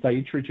because they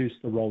introduced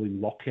the rolling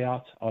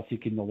lockout, I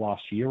think, in the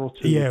last year or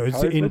two. Yeah, it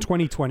was in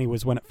 2020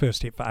 was when it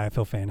first hit for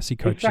AFL fantasy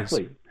coaches.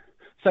 Exactly.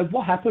 So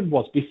what happened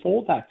was,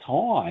 before that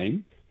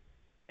time,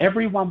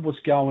 everyone was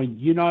going,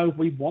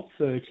 we want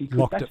 30.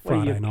 Locked at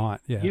Friday night,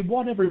 yeah. You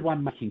want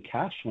everyone making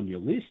cash on your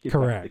list, if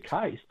that's the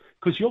case,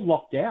 because you're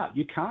locked out.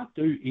 You can't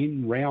do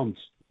in-round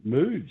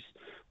moves.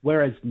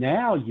 Whereas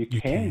now you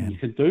can. You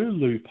can do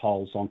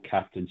loopholes on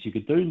captains. You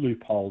can do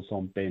loopholes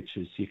on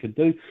benches. You can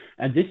do,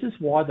 and this is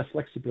why the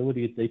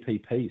flexibility of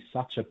DPP is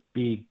such a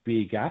big,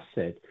 big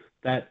asset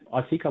that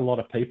I think a lot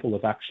of people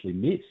have actually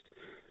missed.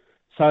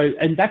 So,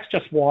 and that's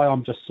just why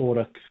I'm just sort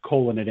of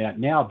calling it out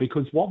now,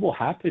 because what will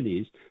happen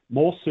is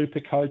more super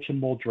coach and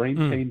more dream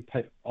team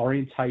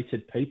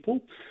orientated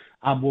people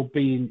will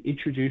be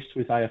introduced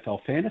with AFL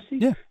fantasy.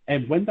 Yeah.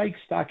 And when they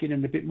start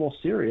getting a bit more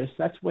serious,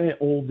 that's where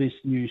all this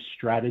new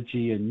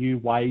strategy and new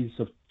ways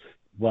of,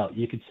 well,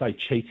 you could say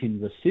cheating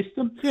the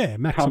system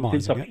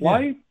comes into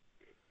play. Yeah.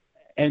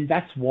 And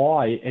that's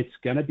why it's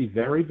going to be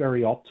very,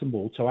 very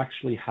optimal to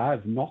actually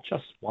have not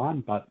just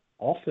one, but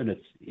often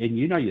it's, and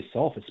you know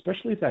yourself,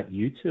 especially that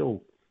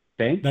util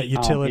bench. That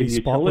utility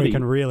spot where you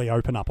can really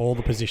open up all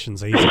the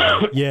positions easily.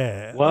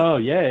 Yeah. Well,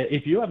 yeah,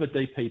 if you have a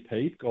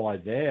DPP guy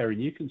there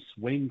and you can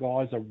swing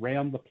guys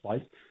around the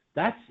place,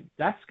 that's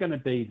going to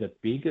be the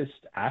biggest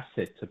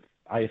asset to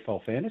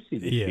AFL fantasy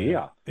this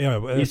year.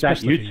 Yeah, is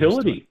that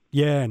utility.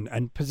 Yeah,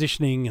 and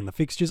positioning and the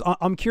fixtures.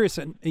 I'm curious,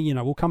 and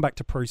we'll come back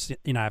to Bruce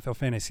in AFL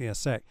fantasy in a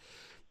sec.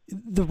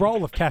 The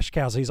role of cash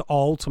cows is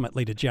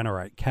ultimately to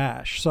generate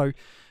cash. So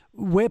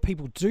where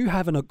people do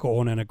have a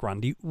Gawn and a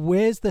Grundy,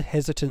 where's the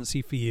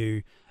hesitancy for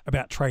you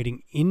about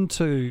trading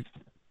into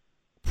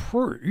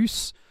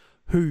Bruce,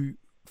 who,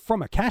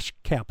 from a cash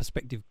cow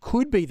perspective,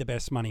 could be the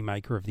best money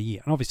maker of the year?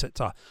 And obviously it's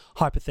a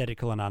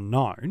hypothetical and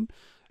unknown.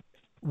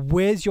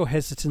 Where's your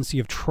hesitancy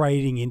of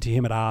trading into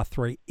him at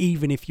R3,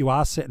 even if you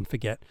are set and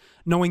forget,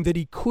 knowing that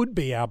he could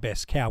be our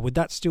best cow? Would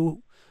that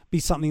still be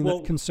something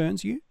that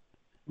concerns you?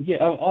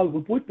 Yeah, I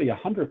would be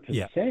 100%.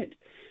 Yeah.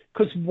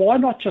 Because why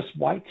not just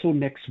wait till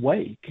next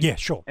week? Yeah,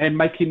 sure. And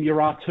make him your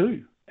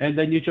R2. And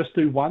then you just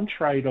do one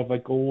trade of a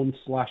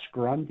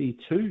Gawn/Grundy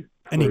to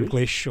an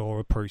English or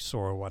a Bruce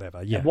or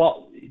whatever. Yeah.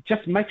 Well,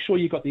 just make sure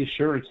you got the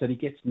assurance that he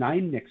gets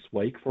named next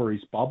week for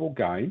his bubble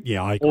game.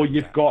 Yeah, I agree. Or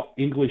you've got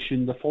English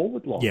in the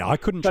forward line. Yeah, I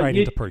couldn't trade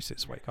into Bruce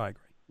this week. I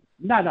agree.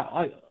 No,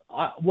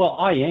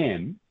 I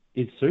am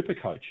in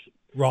Supercoach.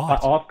 Right.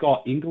 But I've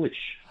got English.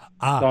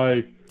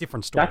 So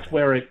different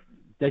story.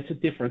 That's a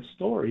different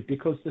story,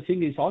 because the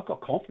thing is, I've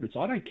got confidence.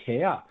 I don't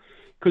care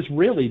Because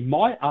really,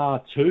 my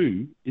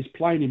R2 is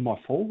playing in my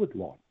forward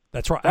line.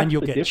 That's right. That's and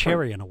you'll the get difference.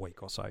 Cherry in a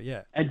week or so,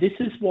 yeah. And this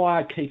is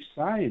why I keep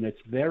saying it's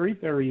very,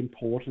 very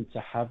important to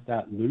have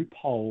that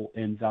loophole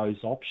and those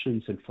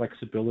options and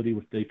flexibility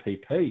with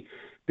DPP,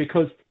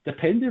 because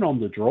depending on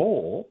the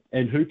draw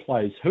and who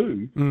plays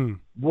who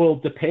will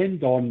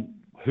depend on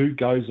who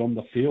goes on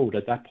the field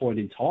at that point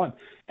in time.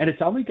 And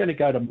it's only going to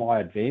go to my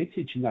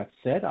advantage in that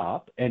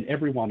setup and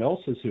everyone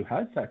else's who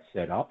has that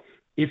setup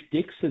if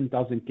Dixon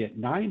doesn't get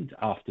named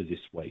after this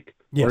week,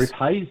 or if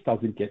Hayes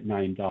doesn't get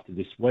named after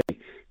this week,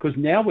 because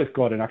now we've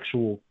got an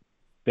actual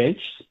bench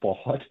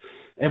spot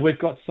and we've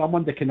got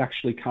someone that can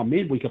actually come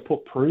in. We could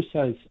put Bruce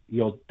as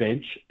your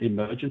bench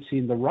emergency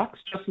in the rucks,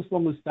 just as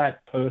long as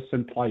that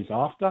person plays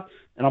after.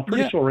 And I'm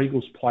pretty sure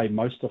Eagles play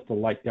most of the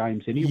late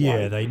games anyway.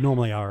 Yeah, they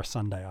normally are a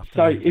Sunday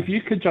afternoon. So if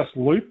you could just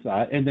loop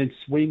that and then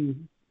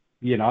swing,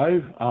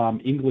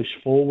 English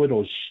forward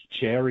or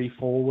Cherry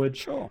forward,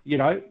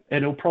 and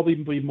it'll probably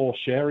be more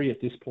Cherry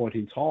at this point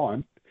in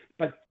time.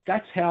 But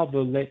that's how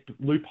the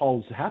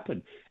loopholes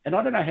happen. And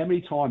I don't know how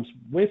many times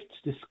we've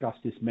discussed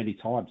this many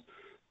times.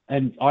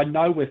 And I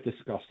know we've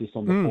discussed this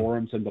on the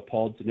forums and the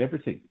pods and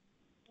everything.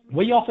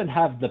 We often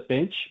have the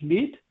bench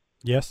mid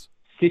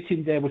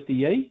sitting there with the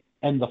E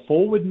and the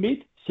forward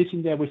mid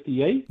sitting there with the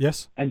E.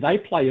 Yes. And they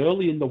play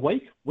early in the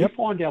week. We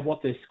find out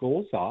what their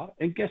scores are.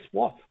 And guess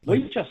what?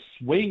 We just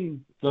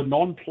swing the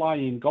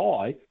non-playing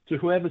guy to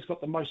whoever's got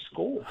the most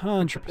score.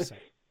 100%.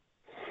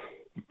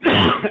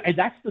 And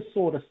that's the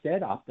sort of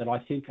setup that I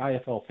think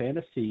AFL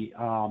fantasy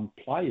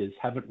players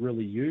haven't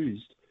really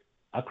used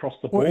across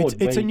the board. Well,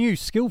 it's a new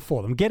skill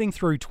for them. Getting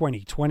through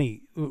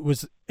 2020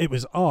 was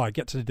I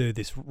get to do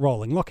this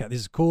rolling lockout. This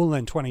is cool. And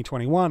then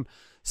 2021,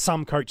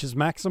 some coaches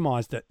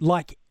maximised it.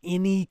 Like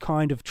any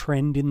kind of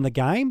trend in the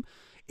game,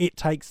 it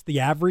takes the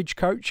average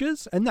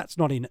coaches, and that's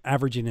not in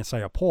average in SA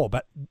or poor,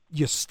 but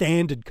your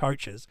standard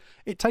coaches,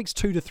 it takes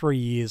 2 to 3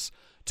 years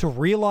to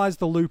realise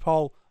the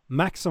loophole,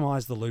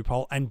 maximise the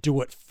loophole, and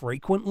do it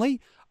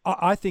frequently.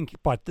 I think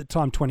by the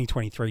time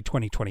 2023,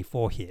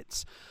 2024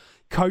 hits,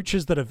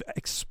 coaches that have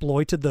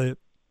exploited the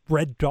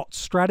red dot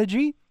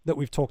strategy that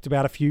we've talked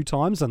about a few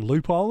times and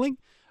loopholing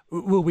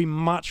will be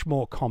much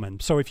more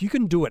common. So if you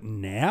can do it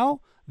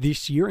now,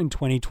 this year in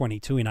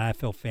 2022 in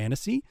AFL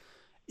fantasy,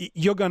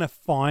 you're going to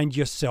find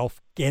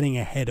yourself getting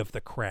ahead of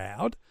the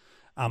crowd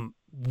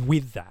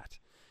with that.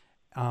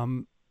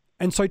 And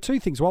so two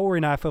things. While we're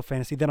in AFL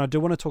fantasy, then I do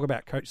want to talk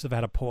about coaches that have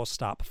had a poor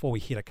start before we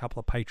hit a couple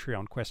of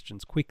Patreon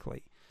questions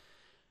quickly.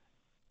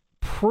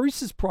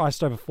 Bruce is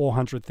priced over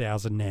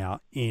 400,000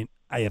 now in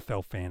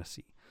AFL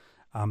fantasy.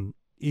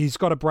 He's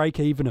got a break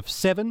even of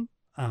 7.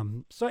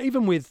 So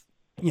even with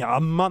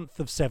a month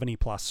of 70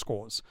 plus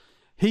scores,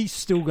 he's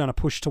still going to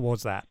push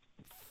towards that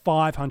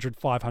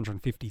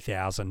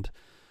 550,000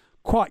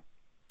 quite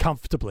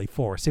comfortably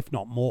for us, if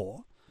not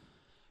more.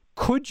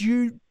 Could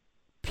you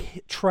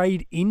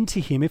trade into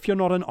him if you're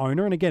not an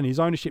owner? And again, his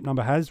ownership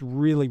number has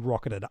really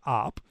rocketed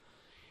up.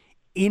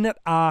 In at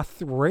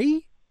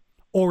R3,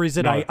 or is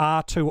it a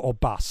R2 or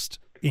bust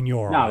in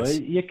your eyes?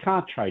 No, you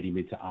can't trade him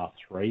into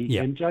R3,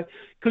 MJ.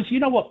 Because you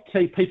know what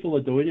people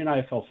are doing in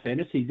AFL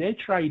fantasy? They're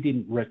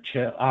trading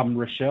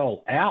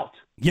Rochelle out.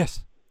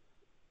 Yes.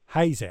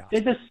 Hayes out.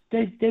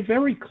 They're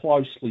very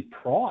closely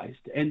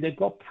priced, and they've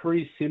got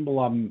pretty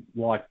similar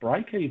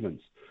break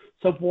evens.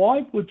 So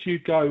why would you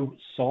go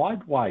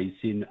sideways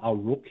in a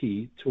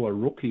rookie to a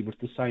rookie with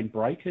the same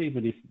break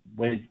even if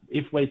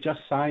we're just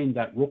saying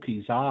that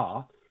rookies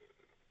are,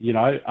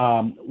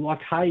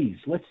 like Hayes?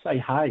 Let's say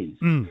Hayes.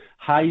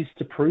 Hayes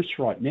to Bruce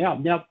right now.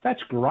 Now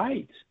that's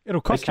great. It'll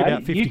cost you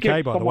about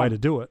 50K by the way to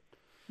do it.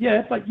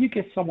 Yeah, but you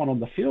get someone on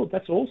the field.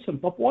 That's awesome.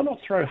 But why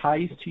not throw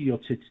Hayes to your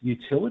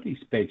utilities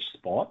bench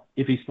spot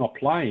if he's not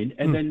playing,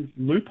 and then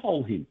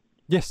loophole him?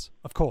 Yes,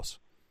 of course.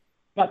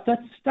 But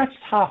that's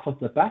half of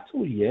the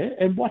battle, yeah?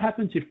 And what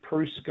happens if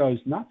Bruce goes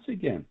nuts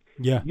again?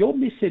 Yeah. You're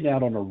missing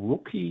out on a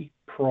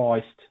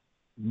rookie-priced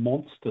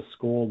monster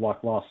score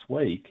like last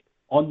week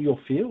on your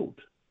field.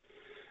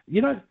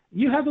 You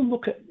have a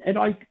look at, and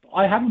I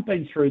haven't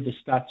been through the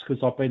stats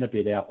because I've been a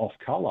bit out off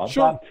colour,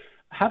 but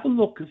have a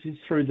look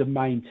through the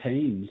main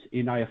teams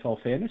in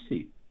AFL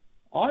fantasy.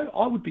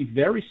 I would be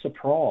very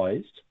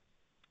surprised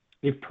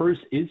if Bruce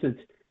isn't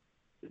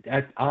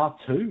at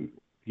R2,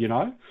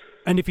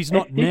 And if he's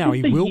not now,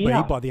 he will be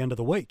by the end of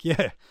the week,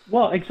 yeah.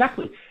 Well,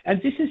 exactly.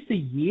 And this is the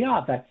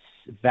year that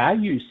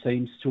value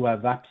seems to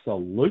have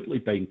absolutely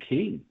been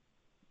king.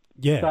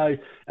 Yeah. So,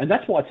 and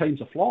that's why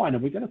teams are flying,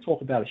 and we're going to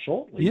talk about it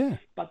shortly. Yeah.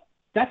 But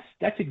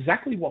that's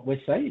exactly what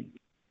we're seeing.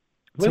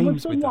 When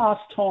was the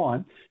last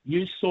time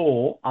you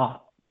saw a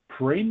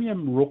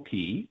premium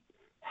rookie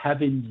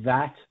having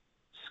that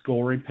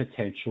scoring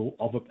potential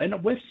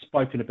and we've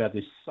spoken about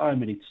this so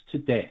many to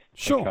death.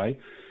 Sure. Okay.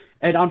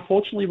 And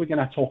unfortunately, we're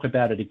going to talk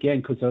about it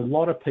again because a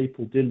lot of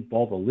people didn't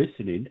bother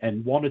listening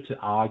and wanted to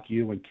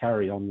argue and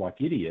carry on like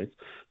idiots.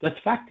 The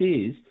fact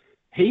is,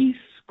 his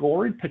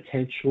scoring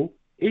potential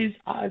is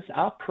as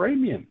our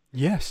premium.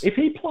 Yes. If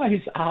he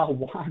plays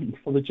R1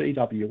 for the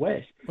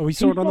GWS, well, we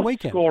saw it on the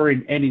weekend.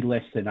 Scoring any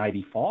less than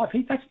 85.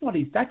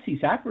 That's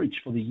his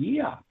average for the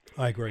year.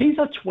 I agree. He's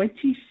a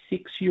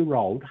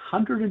 26-year-old,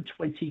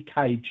 120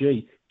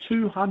 kg,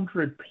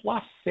 200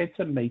 plus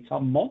centimetre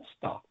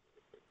monster.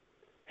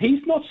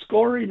 He's not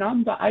scoring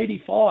under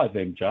 85,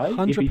 MJ,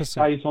 100%. if he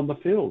stays on the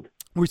field.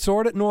 We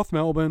saw it at North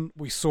Melbourne.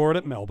 We saw it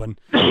at Melbourne.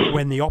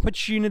 When the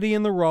opportunity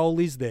and the role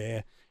is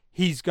there,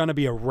 he's going to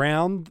be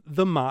around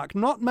the mark.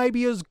 Not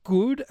maybe as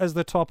good as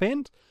the top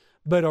end,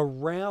 but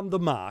around the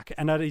mark.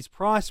 And at his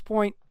price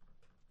point,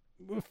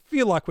 we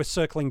feel like we're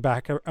circling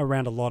back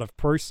around a lot of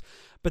Bruce.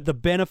 But the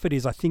benefit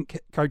is, I think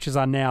coaches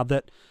are now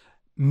that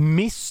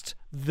missed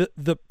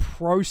the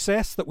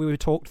process that we were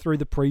talked through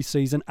the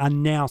preseason are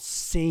now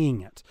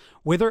seeing it.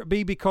 Whether it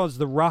be because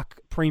the ruck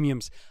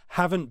premiums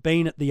haven't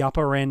been at the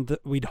upper end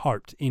that we'd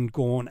hoped in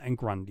Gawn and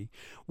Grundy.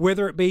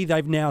 Whether it be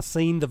they've now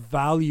seen the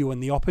value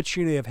and the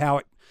opportunity of how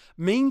it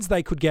means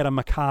they could get a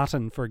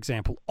McCartan, for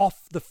example,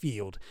 off the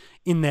field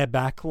in their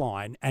back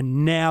line,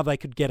 and now they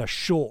could get a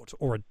Short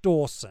or a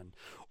Dawson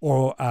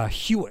or a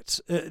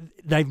Hewitt.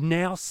 They've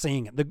now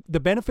seen it. The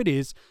benefit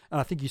is, and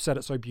I think you said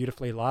it so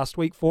beautifully last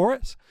week for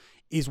us,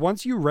 is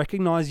once you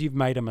recognise you've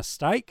made a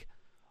mistake,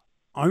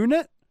 own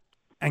it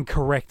and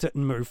correct it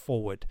and move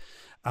forward.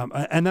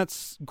 And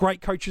that's great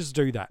coaches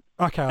do that.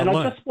 Okay, and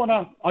I just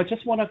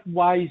want to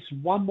raise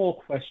one more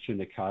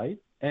question, okay?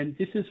 And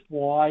this is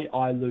why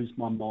I lose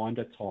my mind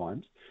at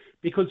times,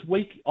 because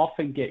we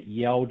often get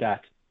yelled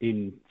at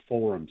in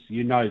forums.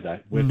 You know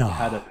that. We've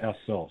had it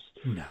ourselves.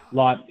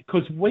 No.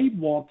 Because we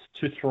want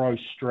to throw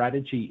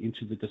strategy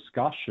into the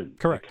discussion.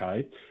 Correct.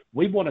 Okay?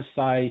 We want to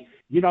say,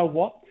 you know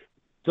what?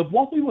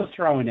 What we were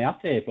throwing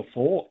out there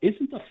before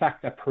isn't the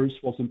fact that Bruce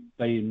wasn't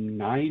being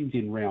named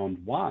in round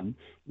one,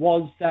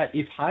 was that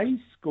if Hayes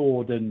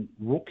scored and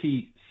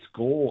rookie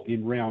score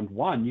in round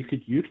one, you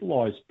could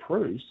utilise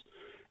Bruce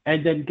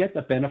and then get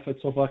the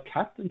benefits of a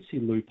captaincy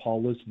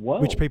loophole as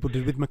well. Which people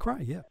did with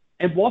McRae, yeah.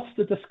 And what's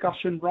the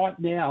discussion right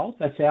now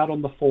that's out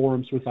on the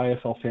forums with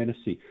AFL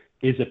Fantasy?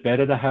 Is it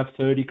better to have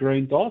 30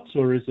 green dots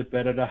or is it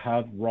better to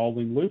have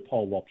rolling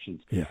loophole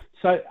options? Yeah.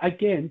 So,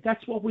 again,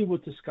 that's what we were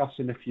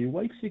discussing a few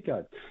weeks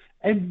ago.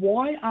 And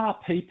why are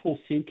people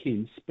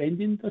thinking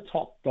spending the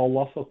top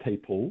dollar for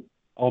people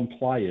on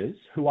players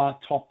who are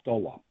top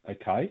dollar,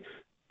 okay?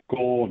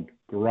 Gawn,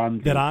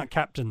 Grundy. That aren't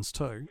captains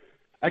too.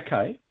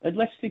 Okay, and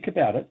let's think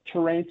about it.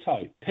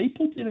 Taranto.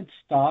 People didn't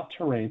start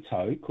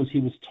Taranto because he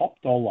was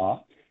top dollar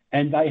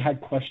and they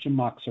had question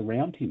marks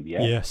around him,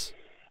 yeah? Yes.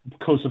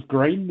 Because of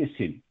Green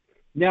missing.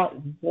 Now,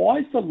 why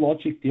is the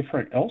logic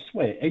different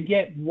elsewhere? And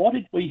yet, what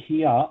did we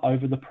hear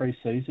over the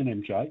preseason,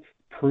 MJ?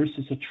 Bruce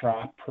is a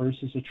trap, Bruce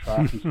is a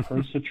trap, is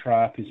Bruce a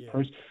trap, is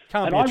Bruce...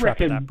 Can't be a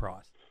trap at that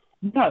price.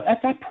 No,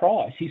 at that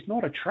price, he's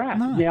not a trap.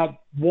 No. Now,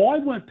 why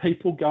weren't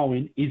people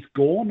going, is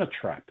Gawn a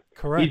trap?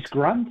 Correct. Is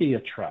Grundy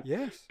a trap?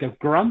 Yes.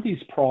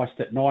 Grundy's priced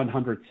at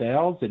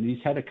 $900,000.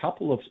 He's had a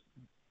couple of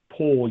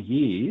poor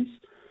years,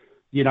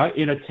 you know,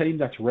 in a team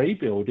that's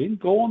rebuilding.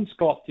 Gawn's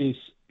got this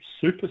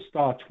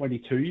superstar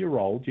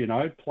 22-year-old, you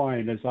know,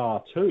 playing as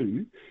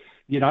R2,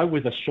 you know,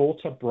 with a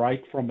shorter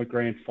break from a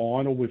grand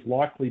final, with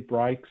likely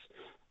breaks,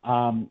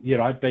 you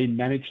know, being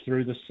managed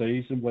through the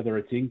season, whether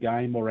it's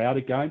in-game or out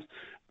of games.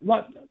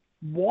 Like,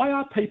 why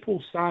are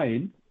people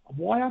saying,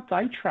 why aren't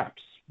they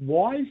traps?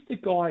 Why is the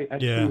guy at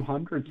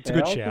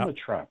 200,000 a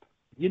trap?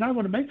 You know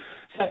what I mean?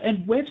 So,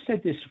 and we've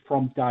said this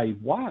from day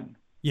one.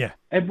 Yeah.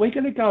 And we're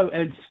going to go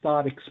and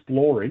start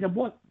exploring. And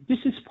this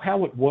is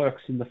how it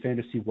works in the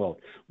fantasy world.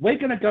 We're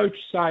going to go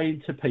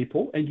saying to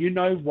people, and you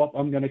know what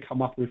I'm going to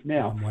come up with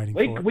now. I'm waiting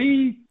for it.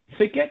 We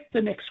forget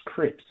the next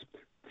Cripps.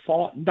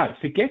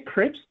 Forget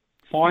Cripps.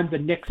 Find the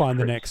next Find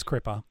Cripps. the next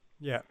Cripper.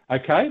 Yeah.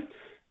 Okay?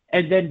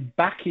 And then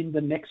back in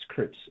the next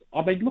Cripps.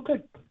 I mean, look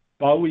at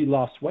Bowie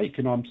last week,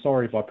 and I'm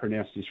sorry if I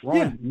pronounced his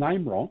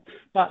name wrong,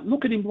 but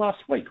look at him last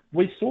week.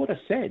 We sort of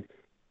said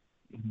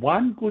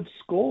one good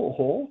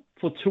score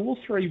for 2 or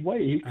 3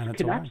 weeks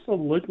can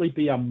absolutely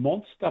be a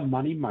monster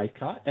money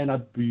maker and a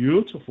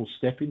beautiful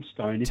stepping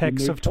stone.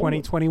 Tex of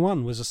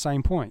 2021 was the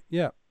same point.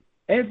 Yeah.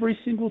 Every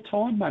single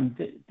time, man.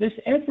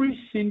 Every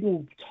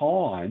single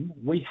time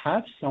we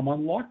have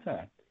someone like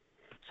that.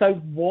 So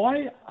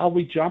why are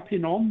we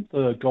jumping on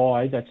the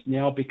guy that's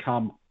now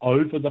become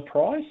over the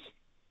price?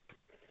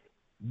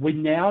 We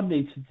now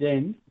need to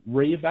then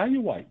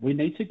reevaluate. We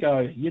need to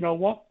go, you know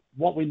what?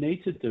 What we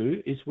need to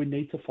do is we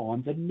need to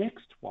find the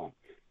next one.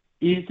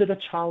 Is it a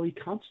Charlie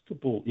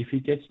Constable if he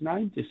gets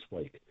named this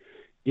week?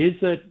 Is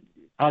it,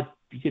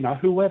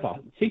 whoever?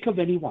 Think of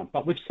anyone.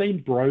 But we've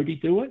seen Brody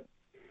do it.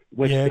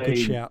 We've seen good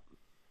shout.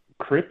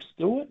 Cripps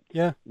do it.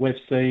 Yeah. We've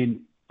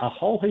seen a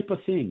whole heap of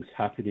things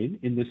happening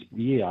in this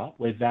year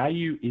where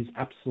value is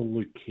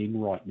absolute king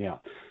right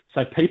now.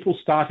 So people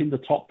starting the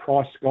top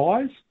price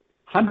guys,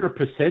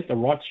 100% the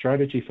right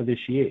strategy for this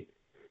year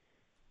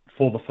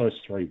for the first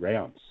 3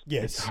 rounds.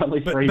 Yes, it's only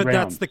 3 rounds. But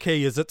that's the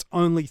key, is it's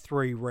only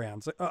 3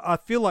 rounds. I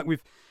feel like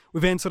we've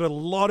answered a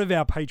lot of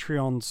our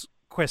Patreon's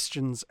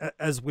questions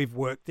as we've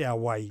worked our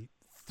way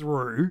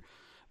through,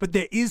 but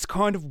there is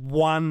kind of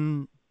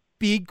one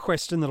big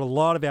question that a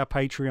lot of our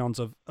Patreons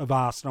have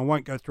asked, and I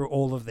won't go through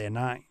all of their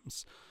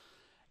names.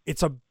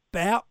 It's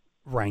about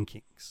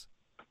rankings.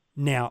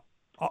 Now,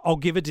 I'll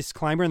give a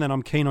disclaimer and then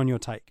I'm keen on your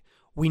take.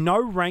 We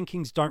know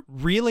rankings don't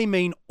really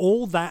mean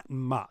all that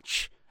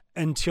much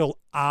until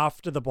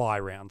after the bye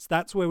rounds.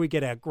 That's where we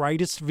get our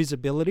greatest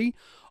visibility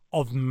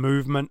of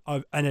movement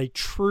and a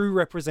true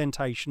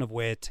representation of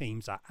where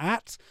teams are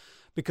at,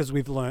 because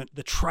we've learnt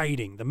the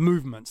trading, the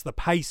movements, the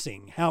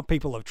pacing, how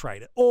people have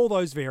traded, all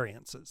those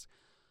variances.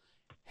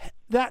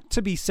 That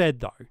to be said,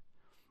 though,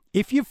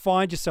 if you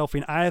find yourself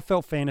in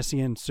AFL Fantasy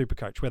and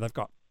Supercoach where they've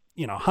got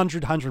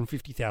 100,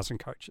 150,000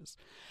 coaches,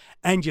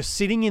 and you're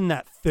sitting in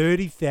that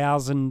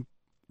 30,000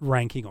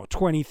 ranking or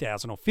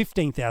 20,000 or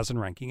 15,000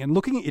 ranking and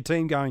looking at your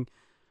team going,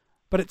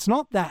 but it's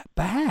not that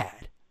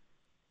bad.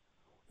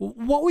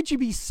 What would you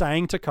be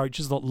saying to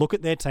coaches that look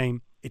at their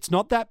team, it's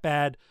not that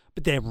bad,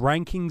 but their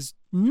rankings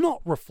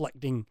not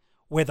reflecting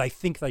where they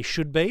think they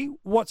should be?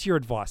 What's your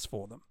advice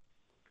for them?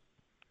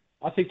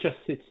 I think just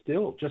sit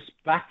still. Just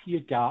back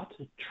your gut,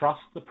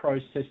 trust the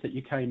process that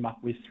you came up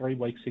with 3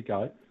 weeks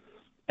ago,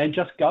 and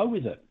just go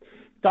with it.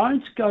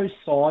 Don't go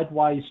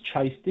sideways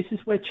chase. This is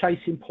where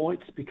chasing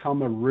points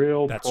become a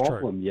real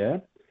problem, yeah?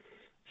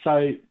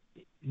 So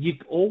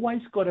you've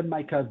always got to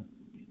make a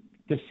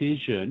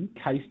decision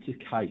case to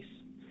case.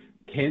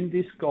 Can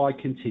this guy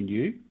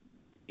continue?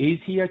 Is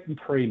he a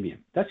premium?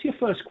 That's your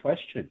first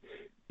question.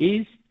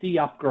 Is the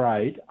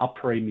upgrade a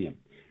premium?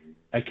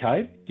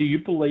 Okay. Do you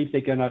believe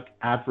they're going to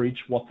average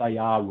what they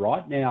are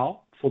right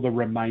now for the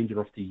remainder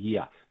of the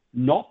year?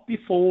 Not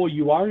before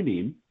you own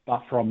him,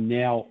 but from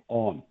now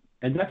on.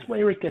 And that's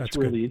where it gets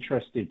really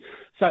interesting.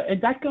 So,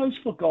 and that goes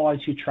for guys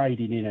you're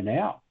trading in and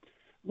out.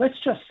 Let's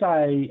just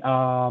say,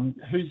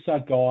 who's a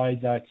guy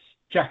that's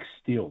Jack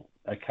Steele,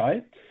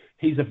 okay?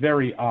 He's a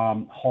very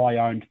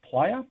high-owned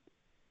player.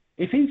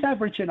 If he's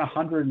averaging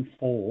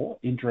 104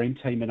 in Dream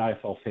Team and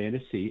AFL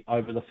Fantasy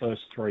over the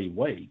first 3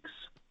 weeks,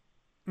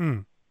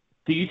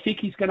 do you think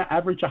he's going to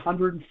average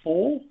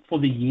 104 for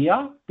the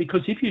year?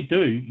 Because if you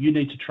do, you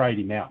need to trade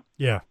him out.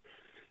 Yeah.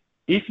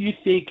 If you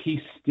think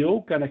he's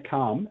still going to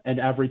come and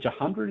average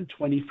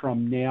 120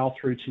 from now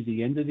through to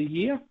the end of the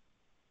year,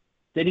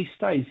 then he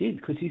stays in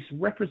because he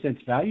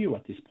represents value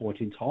at this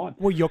point in time.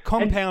 Well, you're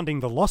compounding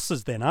the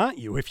losses then, aren't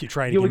you, if you're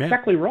trading him out? You're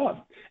exactly right.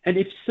 And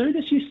as soon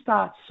as you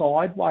start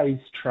sideways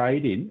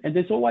trading, and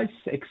there's always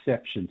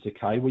exceptions,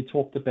 okay? We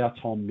talked about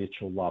Tom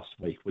Mitchell last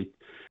week.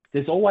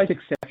 There's always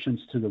exceptions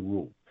to the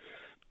rule.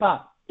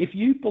 But if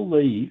you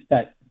believe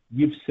that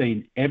you've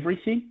seen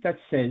everything that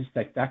says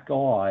that that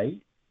guy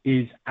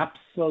is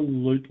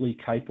absolutely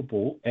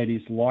capable and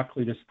is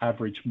likely to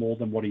average more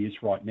than what he is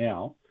right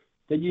now,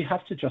 then you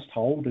have to just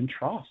hold and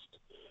trust.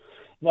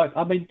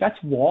 That's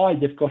why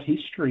they've got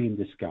history in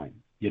this game,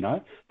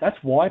 That's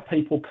why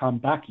people come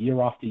back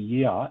year after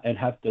year and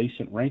have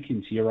decent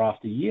rankings year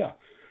after year.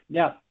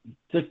 Now,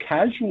 the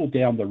casual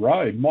down the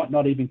road might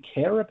not even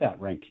care about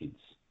rankings.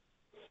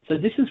 So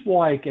this is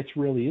why it gets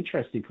really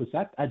interesting, because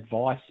that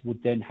advice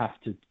would then have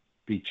to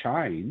be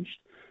changed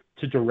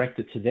to direct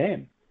it to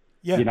them.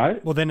 Yeah.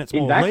 Well, then it's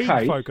more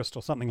league-focused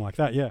or something like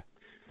that, yeah.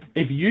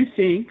 If you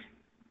think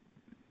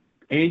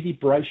Andy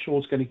Brayshaw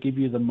is going to give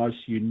you the most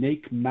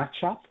unique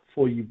matchup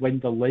for you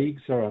when the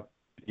leagues are,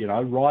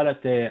 right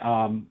at their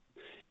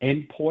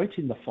end point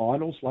in the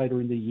finals later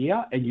in the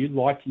year, and you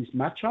like his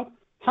matchup,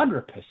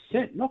 100%,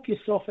 knock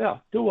yourself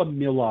out. Do a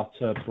Miller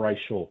to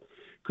Brayshaw,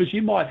 because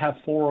you might have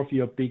 4 of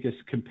your biggest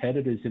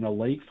competitors in a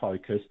league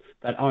focus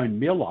that own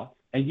Miller,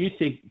 and you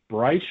think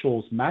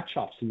Brayshaw's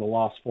matchups in the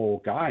last 4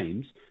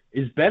 games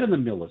is better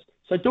than Miller's.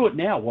 So do it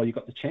now while you've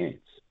got the chance.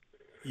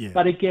 Yeah.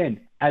 But again,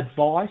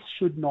 advice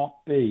should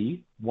not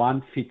be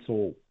one fits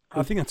all.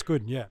 I think that's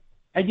good, yeah.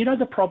 And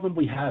the problem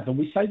we have, and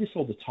we say this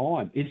all the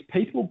time, is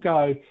people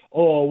go,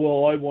 oh,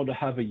 well, I want to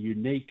have a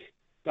unique.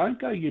 Don't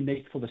go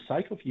unique for the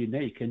sake of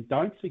unique. And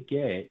don't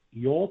forget,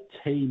 your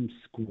team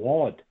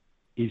squad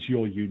is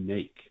your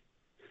unique.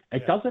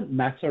 It doesn't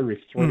matter if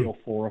 3 or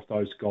 4 of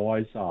those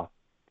guys are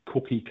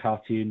cookie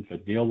cut in,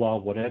 vanilla,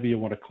 whatever you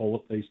want to call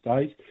it these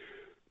days.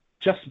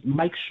 Just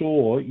make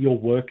sure you're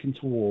working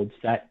towards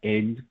that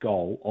end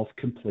goal of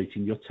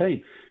completing your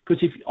team.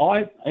 Because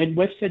and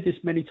we've said this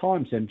many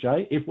times,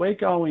 MJ, if we're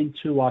going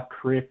to our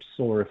Cripps,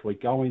 or if we're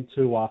going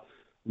to our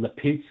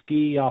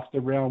Lipinski after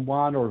round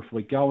 1, or if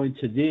we're going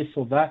to this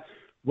or that,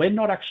 we're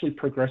not actually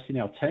progressing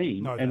our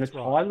team. No, and it's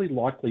highly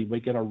likely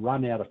we're going to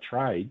run out of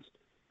trades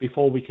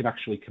before we can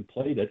actually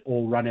complete it,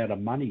 or run out of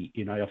money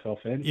in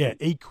AFL Fantasy. Yeah,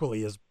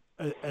 equally as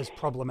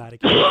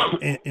problematic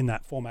in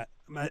that format.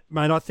 Mate,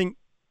 I think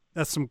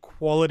that's some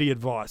quality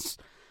advice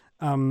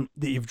that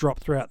you've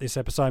dropped throughout this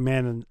episode,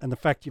 man, and the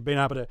fact you've been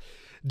able to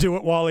do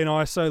it while in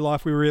ISO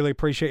life, we really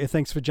appreciate you.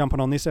 Thanks for jumping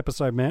on this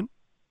episode, man.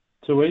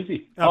 Too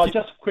easy. Just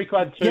a quick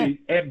one too,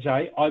 yeah.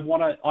 MJ.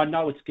 I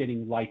know it's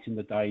getting late in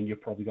the day and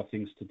you've probably got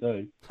things to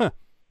do.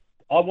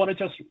 I want to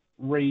just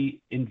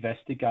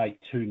reinvestigate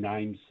 2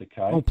 names,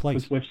 okay? Oh,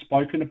 please. Because we've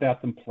spoken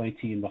about them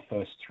plenty in the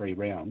first 3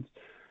 rounds.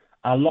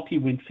 Lockie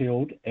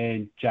Winfield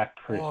and Jack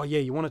Crisp. Oh, yeah,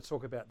 you want to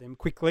talk about them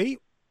quickly.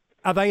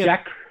 Are they...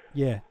 Jack...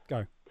 Yeah,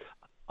 go.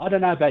 I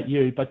don't know about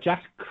you, but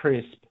Jack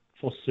Crisp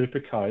for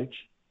Supercoach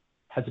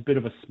has a bit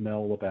of a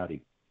smell about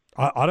him.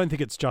 I don't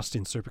think it's just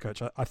in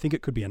Supercoach. I think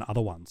it could be in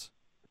other ones.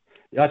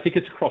 I think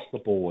it's across the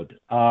board.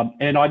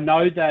 And I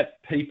know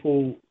that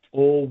people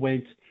all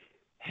went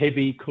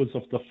heavy because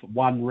of the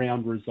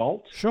one-round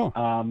result. Sure.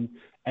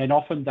 And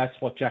often that's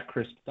what Jack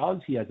Crisp does.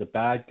 He has a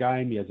bad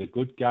game, he has a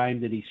good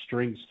game, then he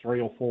strings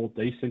 3 or 4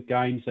 decent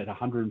games at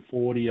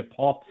 140 a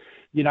pop.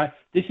 You know,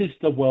 this is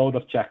the world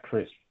of Jack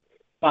Crisp.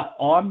 But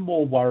I'm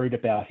more worried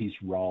about his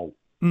role.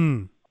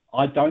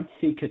 I don't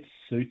think it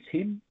suits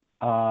him.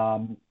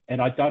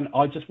 And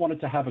I just wanted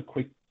to have a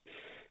quick...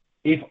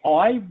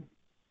 I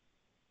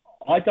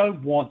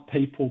don't want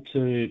people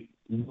to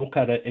look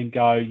at it and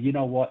go, you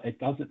know what, it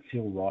doesn't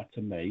feel right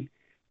to me.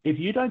 If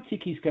you don't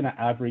think he's going to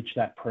average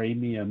that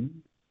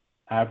premium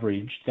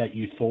average that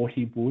you thought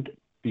he would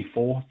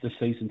before the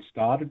season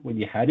started when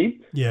you had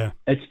him,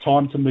 it's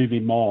time to move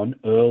him on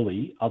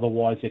early.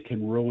 Otherwise, it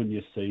can ruin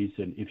your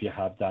season if you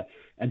have that.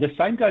 And the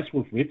same goes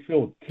with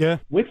Whitfield. Yeah.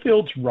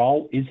 Whitfield's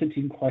role isn't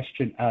in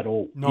question at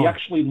all. No. He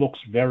actually looks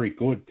very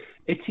good.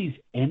 It's his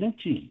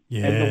energy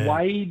and the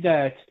way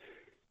that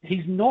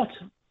he's not...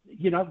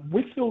 You know,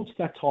 Whitfield's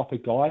that type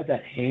of guy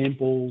that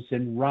handballs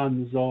and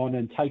runs on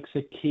and takes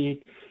a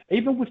kick.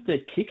 Even with the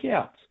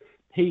kick-outs,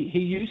 he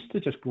used to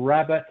just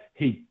grab it,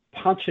 he'd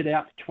punch it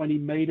out to 20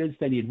 metres,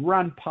 then he'd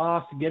run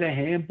past, get a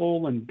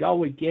handball and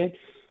go again.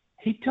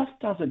 He just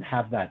doesn't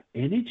have that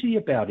energy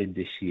about him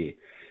this year.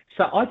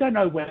 So I don't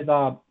know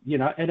whether, you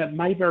know, and it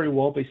may very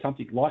well be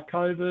something like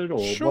COVID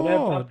or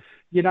whatever.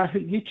 You know,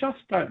 you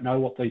just don't know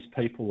what these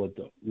people are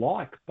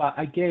like. But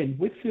again,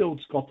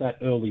 Whitfield's got that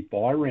early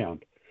buy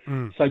round.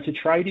 So to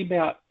trade him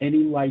out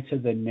any later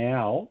than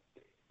now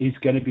is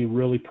going to be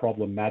really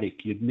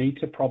problematic. You'd need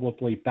to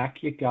probably back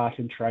your gut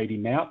and trade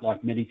him out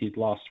like many did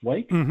last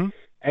week. And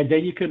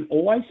then you can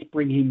always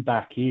bring him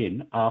back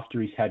in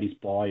after he's had his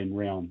buy in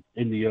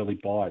the early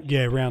buys.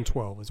 Yeah, round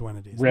 12 is when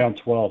it is. Round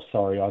 12,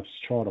 sorry. I was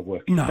trying to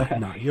work No,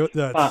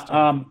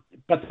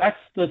 but that's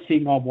the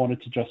thing I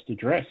wanted to just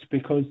address,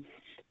 because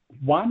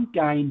one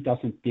game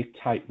doesn't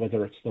dictate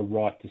whether it's the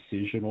right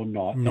decision or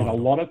not. And a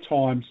lot of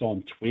times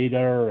on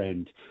Twitter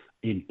and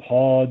in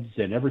pods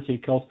and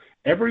everything else,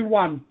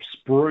 everyone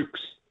spruiks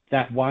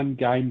that one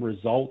game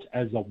result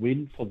as a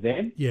win for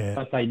them. Yeah.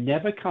 But they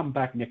never come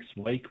back next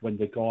week when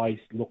the guy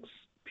looks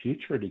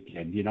putrid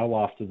again, you know,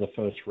 after the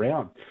first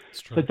round.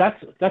 So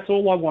that's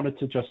all I wanted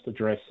to just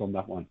address on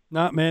that one.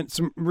 No, man,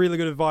 some really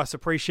good advice.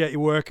 Appreciate your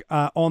work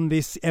on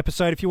this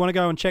episode. If you want to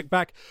go and check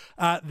back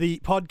the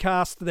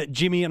podcast that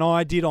Jimmy and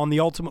I did on the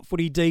Ultimate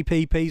Footy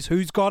DPPs,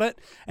 who's got it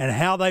and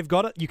how they've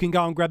got it, you can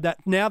go and grab that.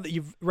 Now that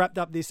you've wrapped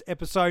up this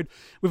episode,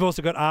 we've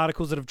also got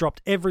articles that have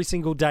dropped every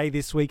single day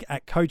this week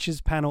at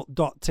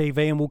coachespanel.tv,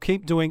 and we'll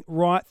keep doing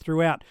right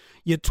throughout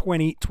your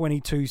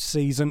 2022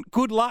 season.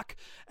 Good luck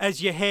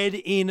as you head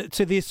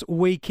into this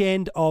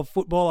weekend of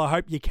football. I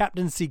hope your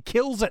captaincy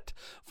kills it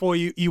for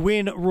you. You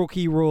win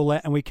Rookie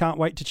Roulette, and we can't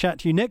wait to chat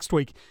to you next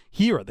week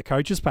here at the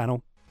Coaches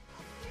Panel.